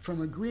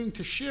from agreeing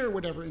to share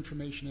whatever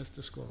information is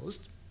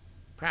disclosed,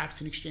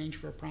 perhaps in exchange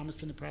for a promise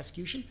from the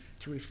prosecution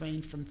to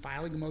refrain from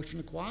filing a motion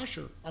to quash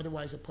or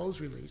otherwise oppose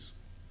release.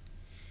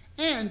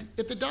 And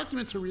if the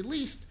documents are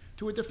released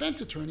to a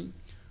defense attorney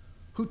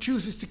who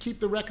chooses to keep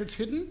the records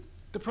hidden,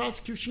 the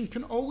prosecution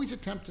can always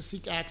attempt to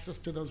seek access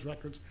to those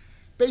records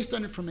based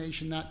on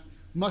information that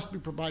must be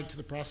provided to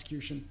the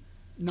prosecution,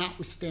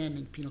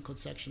 notwithstanding Penal Code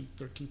Section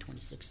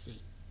 1326C.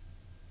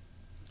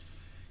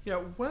 Yeah,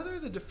 whether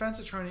the defense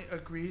attorney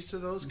agrees to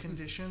those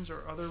conditions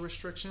or other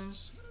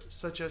restrictions,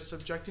 such as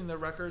subjecting the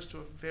records to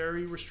a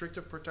very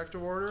restrictive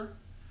protective order,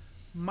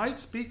 might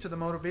speak to the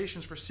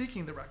motivations for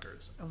seeking the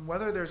records and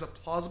whether there's a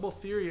plausible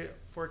theory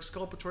for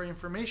exculpatory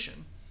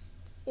information,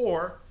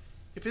 or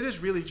if it is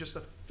really just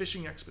a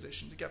fishing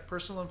expedition to get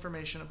personal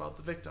information about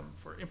the victim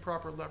for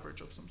improper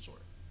leverage of some sort.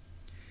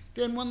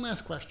 Dan, one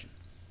last question.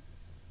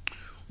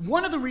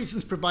 One of the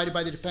reasons provided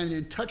by the defendant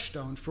in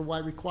Touchstone for why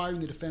requiring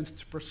the defense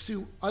to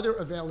pursue other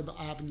available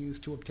avenues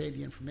to obtain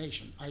the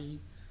information, i.e.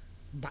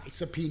 by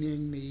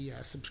subpoenaing the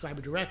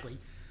subscriber directly,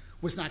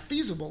 was not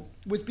feasible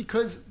was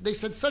because they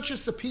said such a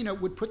subpoena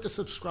would put the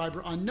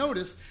subscriber on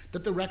notice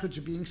that the records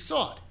are being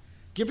sought,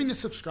 giving the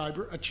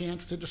subscriber a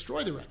chance to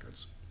destroy the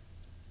records.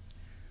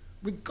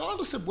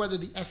 Regardless of whether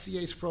the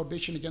SCA's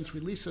prohibition against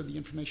release of the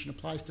information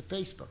applies to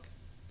Facebook,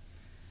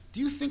 do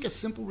you think a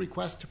simple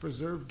request to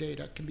preserve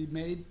data can be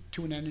made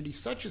to an entity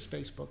such as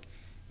Facebook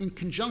in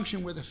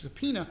conjunction with a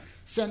subpoena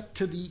sent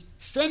to the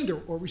sender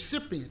or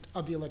recipient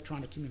of the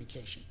electronic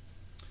communication?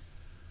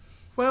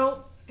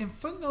 Well, in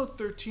footnote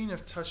 13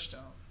 of Touchstone,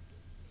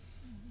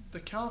 the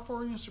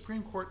California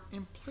Supreme Court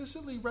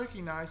implicitly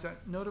recognized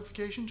that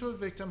notification to a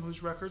victim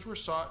whose records were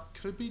sought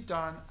could be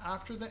done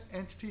after the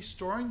entity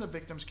storing the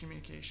victim's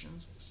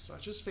communications,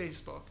 such as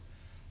Facebook,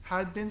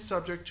 had been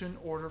subject to an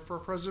order for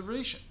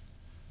preservation,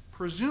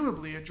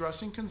 presumably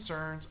addressing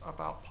concerns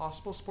about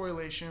possible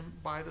spoliation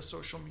by the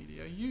social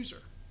media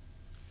user.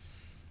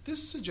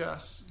 This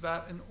suggests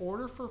that an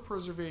order for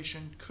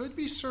preservation could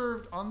be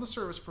served on the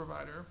service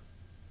provider,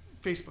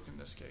 Facebook in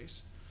this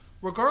case,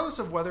 regardless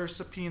of whether a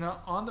subpoena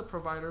on the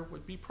provider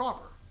would be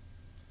proper.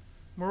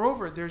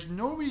 Moreover, there's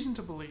no reason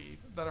to believe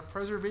that a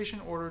preservation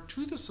order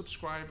to the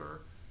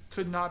subscriber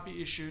could not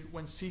be issued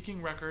when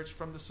seeking records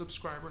from the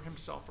subscriber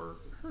himself or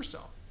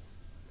herself.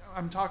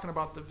 I'm talking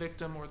about the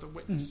victim or the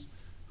witness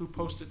who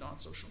posted on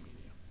social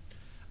media.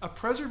 A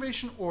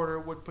preservation order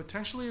would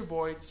potentially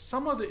avoid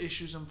some of the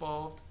issues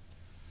involved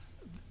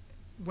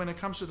when it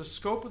comes to the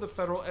scope of the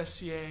federal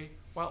SCA,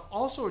 while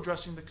also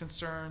addressing the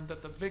concern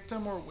that the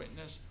victim or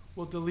witness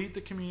will delete the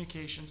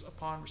communications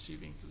upon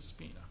receiving the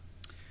subpoena.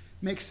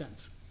 Makes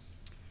sense.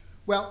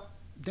 Well,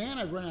 Dan,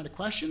 I've run out of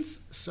questions,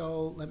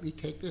 so let me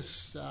take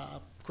this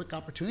quick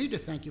opportunity to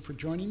thank you for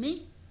joining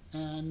me,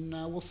 and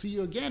we'll see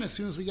you again as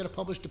soon as we get a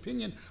published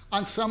opinion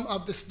on some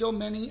of the still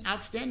many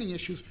outstanding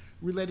issues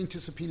relating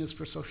to subpoenas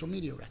for social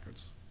media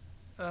records.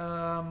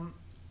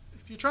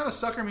 If you're trying to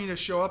sucker me to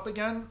show up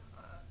again,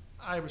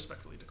 I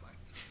respectfully decline.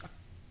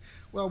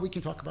 Well, we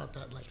can talk about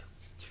that later.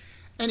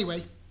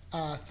 Anyway,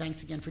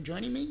 thanks again for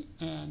joining me,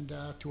 and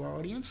to our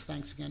audience,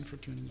 thanks again for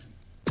tuning in.